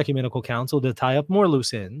 6th Ecumenical Council to tie up more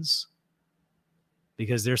loose ends.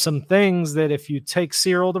 Because there's some things that if you take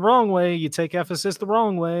Cyril the wrong way, you take Ephesus the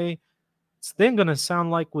wrong way, it's then going to sound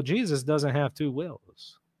like, well, Jesus doesn't have 2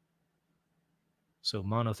 wills. So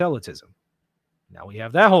monothelitism. Now we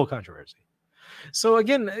have that whole controversy. So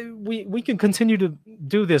again, we can continue to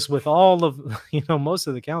do this with all of, most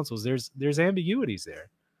of the councils. There's ambiguities there.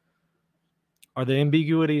 Are the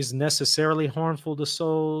ambiguities necessarily harmful to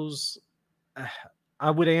souls? I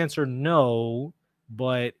would answer no.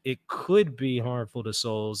 But it could be harmful to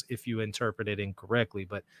souls if you interpret it incorrectly.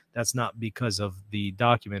 But that's not because of the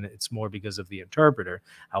document. It's more because of the interpreter.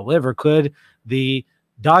 However, could the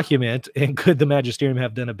document and could the magisterium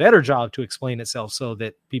have done a better job to explain itself so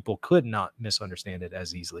that people could not misunderstand it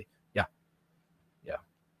as easily? Yeah.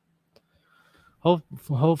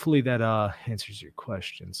 Hopefully that answers your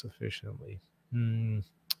question sufficiently.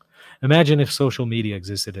 Imagine if social media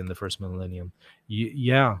existed in the first millennium.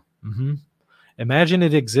 Yeah. Imagine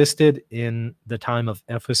it existed in the time of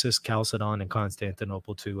Ephesus, Chalcedon, and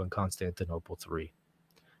Constantinople II, and Constantinople III,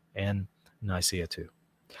 and Nicaea II,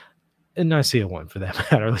 and Nicaea I for that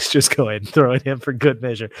matter. Let's just go ahead and throw it in for good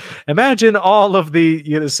measure. Imagine all of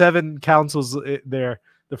the 7 councils there,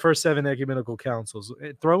 the first 7 ecumenical councils.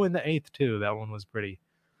 Throw in the 8th too. That one was pretty.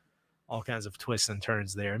 All kinds of twists and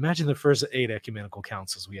turns there. Imagine the first 8 ecumenical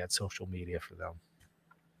councils. We had social media for them.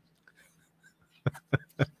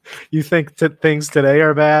 You think things today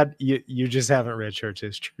are bad? You just haven't read church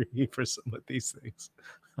history for some of these things.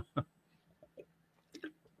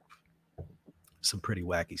 Some pretty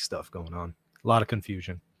wacky stuff going on. A lot of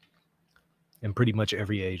confusion in pretty much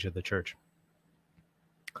every age of the church.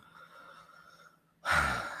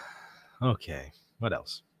 Okay, what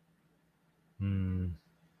else?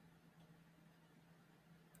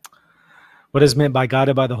 What is meant by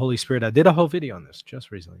guided by the Holy Spirit? I did a whole video on this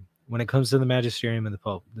just recently. When it comes to the magisterium and the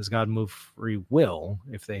Pope, does God move free will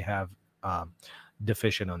if they have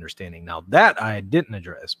deficient understanding? Now that I didn't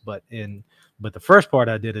address, but the first part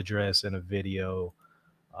I did address in a video.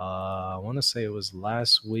 I want to say it was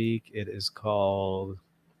last week. It is called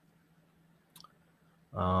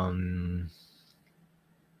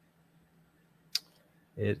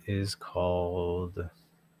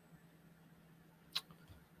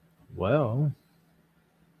well,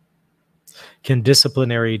 can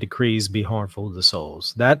disciplinary decrees be harmful to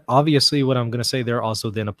souls? That obviously what I'm going to say there also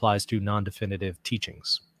then applies to non-definitive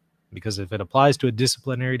teachings, because if it applies to a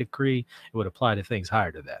disciplinary decree, it would apply to things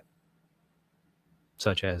higher to that,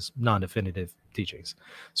 such as non-definitive teachings.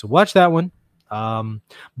 So watch that one.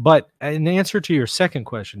 But in answer to your second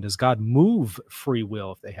question, does God move free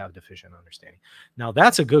will if they have deficient understanding? Now,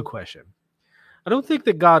 that's a good question. I don't think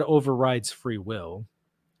that God overrides free will,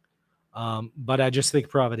 but I just think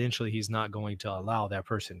providentially he's not going to allow that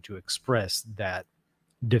person to express that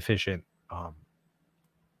deficient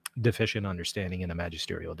understanding in a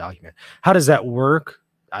magisterial document. How does that work?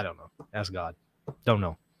 I don't know. Ask God. Don't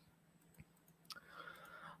know.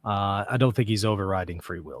 I don't think he's overriding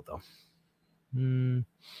free will, though.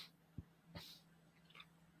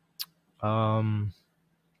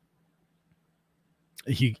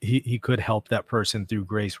 He could help that person through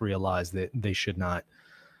grace realize that they should not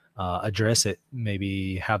address it.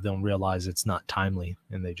 Maybe have them realize it's not timely,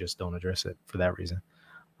 and they just don't address it for that reason.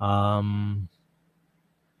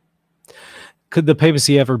 Could the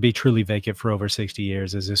papacy ever be truly vacant for over 60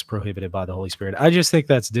 years? Is this prohibited by the Holy Spirit? I just think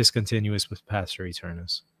that's discontinuous with Pastor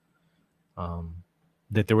Eternus.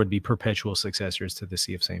 That there would be perpetual successors to the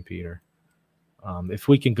See of St. Peter. If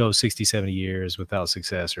we can go 60, 70 years without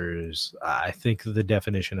successors, I think the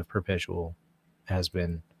definition of perpetual has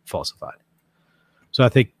been falsified. So I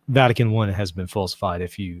think Vatican I has been falsified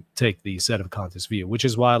if you take the Sedevacantist view, which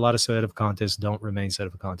is why a lot of Sedevacantists don't remain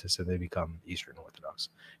Sedevacantists and they become Eastern Orthodox,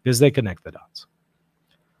 because they connect the dots.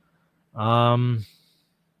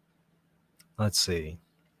 Let's see.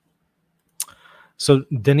 So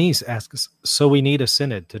Denise asks, so we need a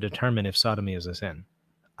synod to determine if sodomy is a sin.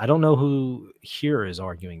 I don't know who here is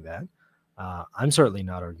arguing that. I'm certainly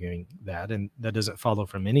not arguing that, and that doesn't follow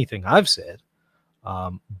from anything I've said.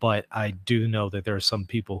 But I do know that there are some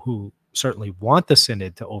people who certainly want the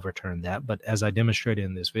synod to overturn that. But as I demonstrated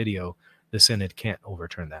in this video, the synod can't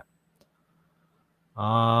overturn that.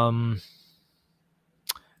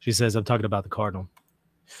 She says, I'm talking about the cardinal.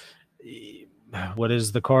 What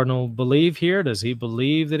does the cardinal believe here? Does he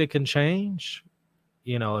believe that it can change?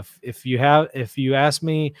 You know, if you ask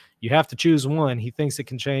me, you have to choose one. He thinks it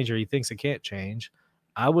can change or he thinks it can't change.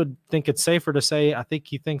 I would think it's safer to say I think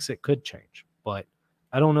he thinks it could change, but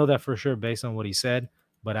I don't know that for sure based on what he said.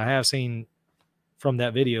 But I have seen from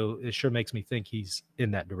that video, it sure makes me think he's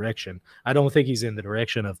in that direction. I don't think he's in the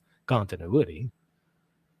direction of continuity.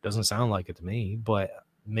 Doesn't sound like it to me, but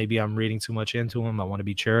maybe I'm reading too much into him. I want to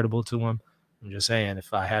be charitable to him. I'm just saying,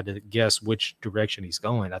 if I had to guess which direction he's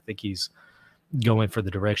going, I think he's going for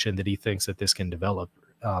the direction that he thinks that this can develop.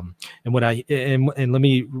 And let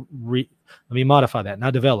me modify that.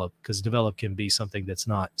 Not develop, because develop can be something that's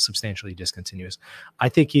not substantially discontinuous. I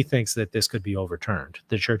think he thinks that this could be overturned.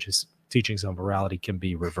 The church's teachings on morality can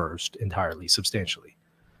be reversed entirely, substantially.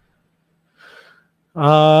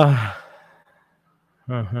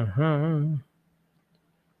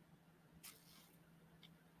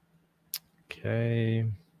 Okay.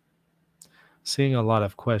 Seeing a lot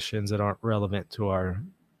of questions that aren't relevant to our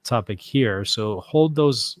topic here. So hold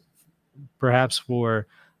those perhaps for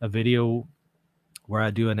a video where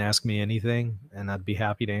I do an Ask Me Anything, and I'd be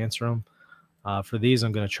happy to answer them. For these,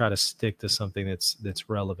 I'm going to try to stick to something that's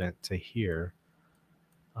relevant to here.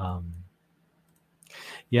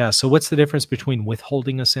 Yeah, so what's the difference between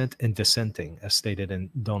withholding assent and dissenting, as stated in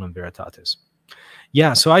Donum Veritatis?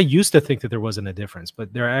 Yeah, so I used to think that there wasn't a difference,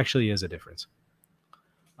 but there actually is a difference.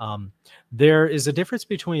 There is a difference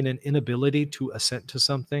between an inability to assent to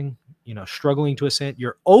something, you know, struggling to assent.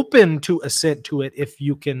 You're open to assent to it if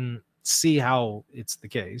you can see how it's the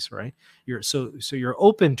case, right? So you're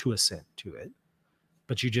open to assent to it,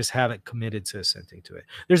 but you just haven't committed to assenting to it.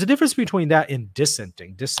 There's a difference between that and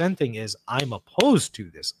dissenting. Dissenting is I'm opposed to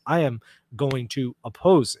this. I am going to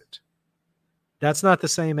oppose it. That's not the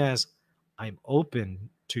same as I'm open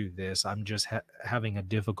to this. I'm just having a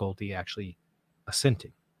difficulty actually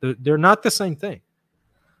assenting. They're not the same thing.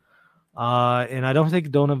 And I don't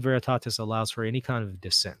think Dona Veritatis allows for any kind of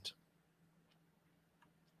dissent.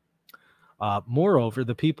 Moreover,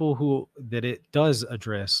 the people that it does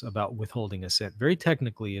address about withholding assent very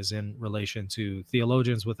technically is in relation to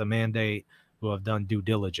theologians with a mandate who have done due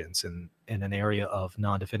diligence in an area of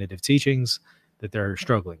non-definitive teachings that they're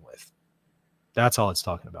struggling with. That's all it's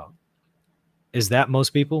talking about. Is that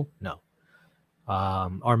most people? No.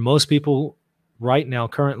 Are most people right now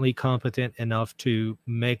currently competent enough to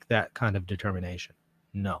make that kind of determination?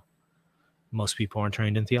 No. Most people aren't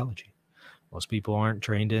trained in theology. Most people aren't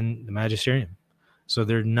trained in the magisterium. So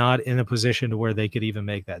they're not in a position to where they could even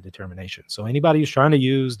make that determination. So anybody who's trying to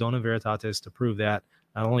use Dona Veritatis to prove that,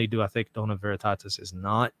 not only do I think Dona Veritatis is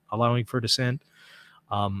not allowing for dissent,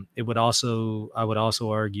 I would also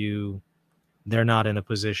argue they're not in a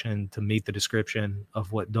position to meet the description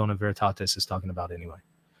of what Dona Veritatis is talking about anyway.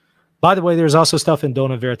 By the way, there's also stuff in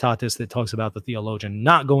Dona Veritatis that talks about the theologian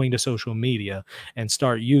not going to social media and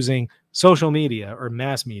start using social media or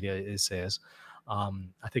mass media, it says. I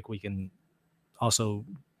think we can also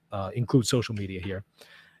include social media here.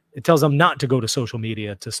 It tells them not to go to social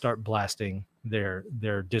media to start blasting their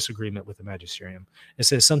disagreement with the magisterium. It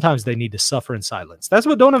says sometimes they need to suffer in silence. That's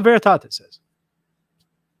what Dona Veritatis says.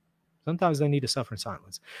 Sometimes they need to suffer in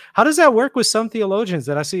silence. How does that work with some theologians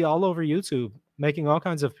that I see all over YouTube making all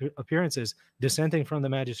kinds of appearances, dissenting from the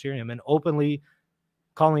magisterium and openly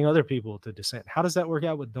calling other people to dissent? How does that work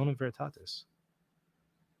out with Dona Veritatis?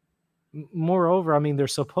 Moreover, I mean, they're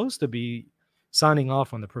supposed to be signing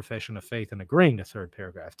off on the profession of faith and agreeing to third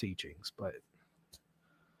paragraph teachings, but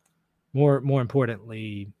more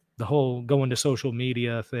importantly, the whole going to social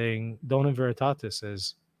media thing, Dona Veritatis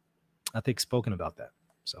has, I think, spoken about that.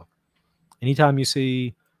 So anytime you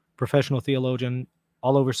see professional theologian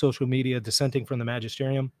all over social media dissenting from the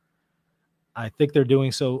magisterium, I think they're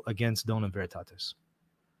doing so against Dona Veritatis.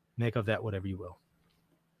 Make of that whatever you will.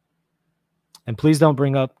 And please don't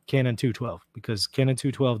bring up Canon 212, because Canon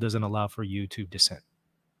 212 doesn't allow for you to dissent.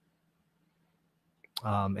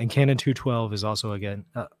 And Canon 212 is also, again,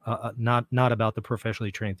 not about the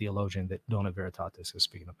professionally trained theologian that Dona Veritatis is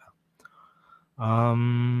speaking about.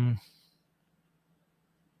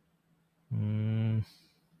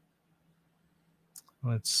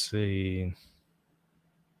 Let's see.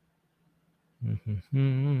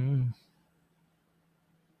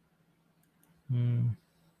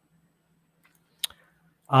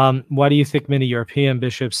 Why do you think many European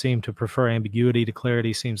bishops seem to prefer ambiguity to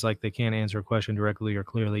clarity? Seems like they can't answer a question directly or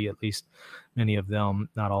clearly, at least many of them,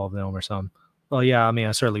 not all of them or some. Well, yeah, I mean,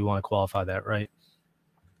 I certainly want to qualify that, right?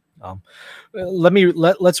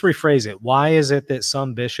 Let's rephrase it. Why is it that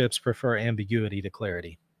some bishops prefer ambiguity to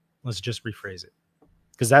clarity? Let's just rephrase it,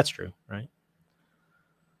 because that's true, right?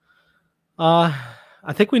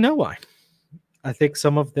 I think we know why. I think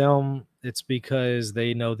some of them, it's because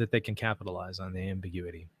they know that they can capitalize on the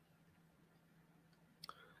ambiguity.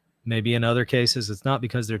 Maybe in other cases, it's not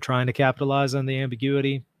because they're trying to capitalize on the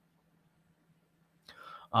ambiguity,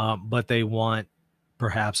 but they want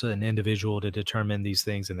perhaps an individual to determine these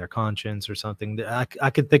things in their conscience or something. I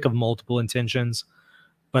could think of multiple intentions,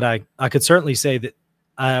 but I could certainly say that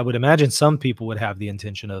I would imagine some people would have the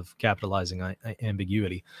intention of capitalizing on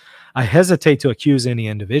ambiguity. I hesitate to accuse any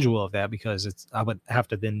individual of that because I would have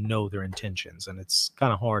to then know their intentions, and it's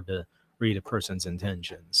kind of hard to read a person's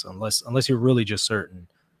intentions unless you're really just certain,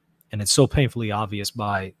 and it's so painfully obvious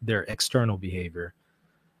by their external behavior.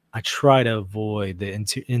 I try to avoid the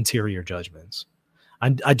interior judgments.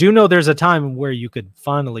 I do know there's a time where you could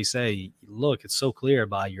finally say, look, it's so clear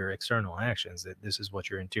by your external actions that this is what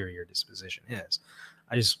your interior disposition is.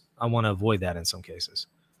 I want to avoid that in some cases.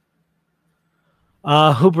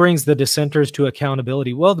 Who brings the dissenters to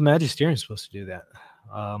accountability? Well, the magisterium is supposed to do that.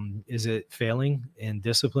 Is it failing in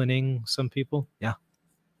disciplining some people? Yeah.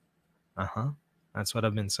 That's what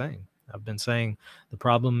I've been saying. I've been saying the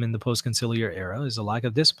problem in the post-conciliar era is a lack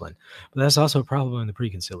of discipline, but that's also a problem in the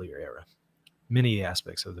pre-conciliar era. Many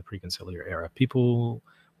aspects of the pre-conciliar era. People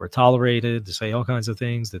were tolerated to say all kinds of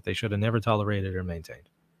things that they should have never tolerated or maintained.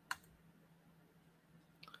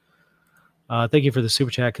 Thank you for the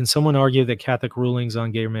super chat. Can someone argue that Catholic rulings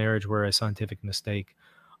on gay marriage were a scientific mistake,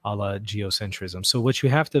 a la geocentrism? So what you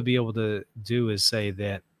have to be able to do is say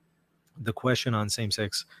that the question on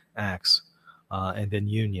same-sex acts and then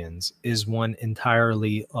unions is one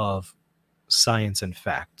entirely of science and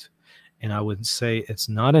fact. And I would say it's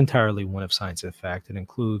not entirely one of science and fact. It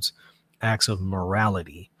includes acts of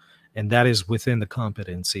morality. And that is within the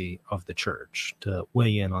competency of the church to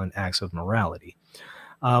weigh in on acts of morality.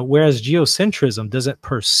 Whereas geocentrism doesn't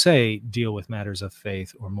per se deal with matters of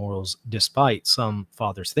faith or morals, despite some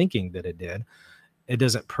fathers thinking that it did. It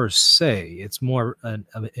doesn't per se. It's more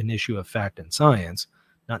an issue of fact and science,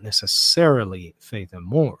 not necessarily faith and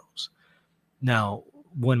morals. Now,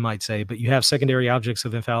 one might say, but you have secondary objects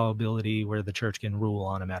of infallibility where the church can rule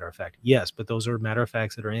on a matter of fact. Yes, but those are matter of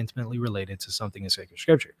facts that are intimately related to something in sacred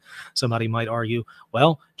scripture. Somebody might argue,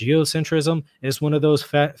 well, geocentrism is one of those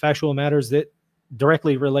factual matters that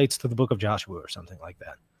directly relates to the book of Joshua or something like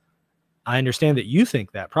that. I understand that you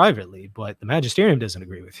think that privately, but the magisterium doesn't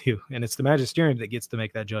agree with you. And it's the magisterium that gets to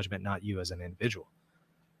make that judgment, not you as an individual.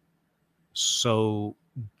 So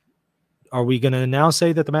are we going to now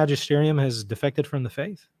say that the magisterium has defected from the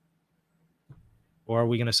faith? Or are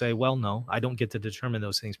we going to say, well, no, I don't get to determine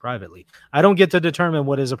those things privately. I don't get to determine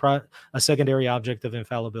what is a secondary object of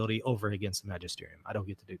infallibility over against the magisterium. I don't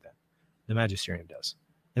get to do that. The magisterium does.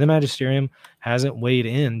 And the magisterium hasn't weighed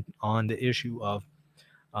in on the issue of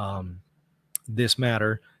this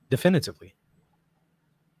matter definitively.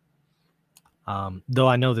 Though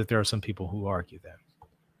I know that there are some people who argue that.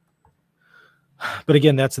 But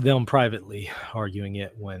again, that's them privately arguing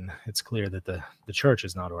it when it's clear that the church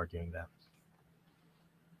is not arguing that.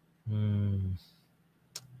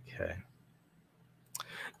 Okay.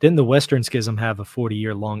 Didn't the Western Schism have a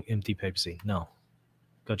 40-year-long empty papacy? No.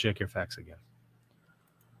 Go check your facts again.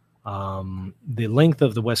 The length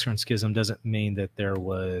of the Western Schism doesn't mean that there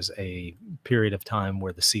was a period of time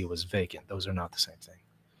where the see was vacant. Those are not the same thing.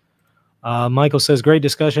 Michael says, great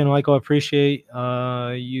discussion. Michael, I appreciate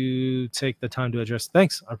you take the time to address.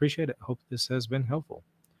 Thanks. I appreciate it. Hope this has been helpful.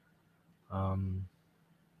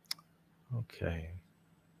 Okay.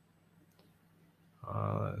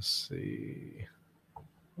 Let's see.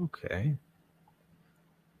 Okay.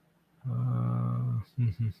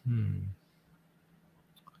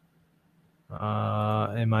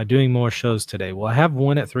 Am I doing more shows today? Well, I have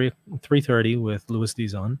one at 3:30 with Louis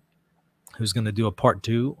Dizon, who's going to do a part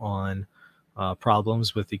 2 on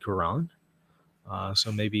problems with the Quran.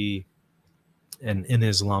 So maybe in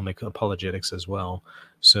Islamic apologetics as well.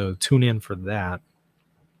 So tune in for that.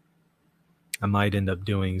 I might end up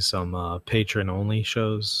doing some patron-only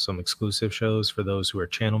shows, some exclusive shows for those who are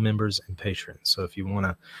channel members and patrons. So if you want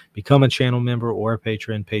to become a channel member or a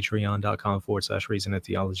patron, patreon.com/Reason and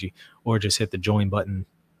Theology, or just hit the join button,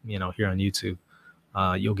 here on YouTube,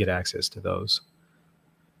 you'll get access to those.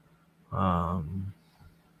 All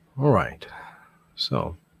right.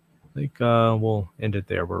 So I think we'll end it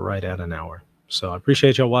there. We're right at an hour. So I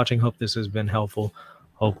appreciate y'all watching. Hope this has been helpful.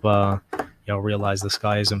 Hope y'all realize the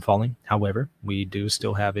sky isn't falling. However, we do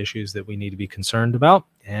still have issues that we need to be concerned about,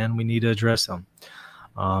 and we need to address them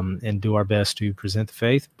and do our best to present the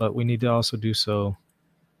faith, but we need to also do so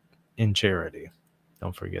in charity.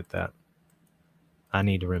 Don't forget that. I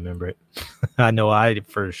need to remember it. I know I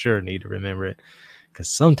for sure need to remember it, because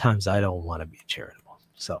sometimes I don't want to be charitable.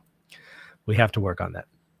 So we have to work on that.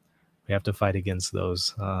 We have to fight against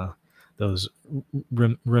those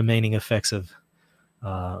remaining effects of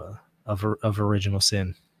original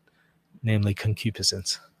sin, namely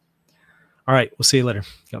concupiscence. All right, we'll see you later.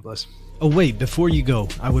 God bless. Oh wait, before you go,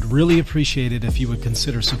 I would really appreciate it if you would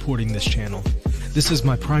consider supporting this channel. This is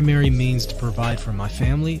my primary means to provide for my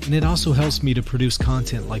family, and it also helps me to produce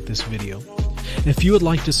content like this video. If you would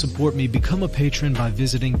like to support me, become a patron by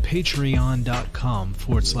visiting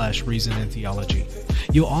patreon.com/Reason and Theology.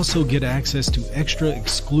 You'll also get access to extra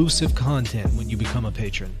exclusive content when you become a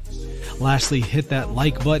patron. Lastly, hit that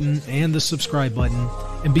like button and the subscribe button,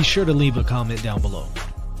 and be sure to leave a comment down below.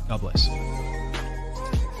 God bless.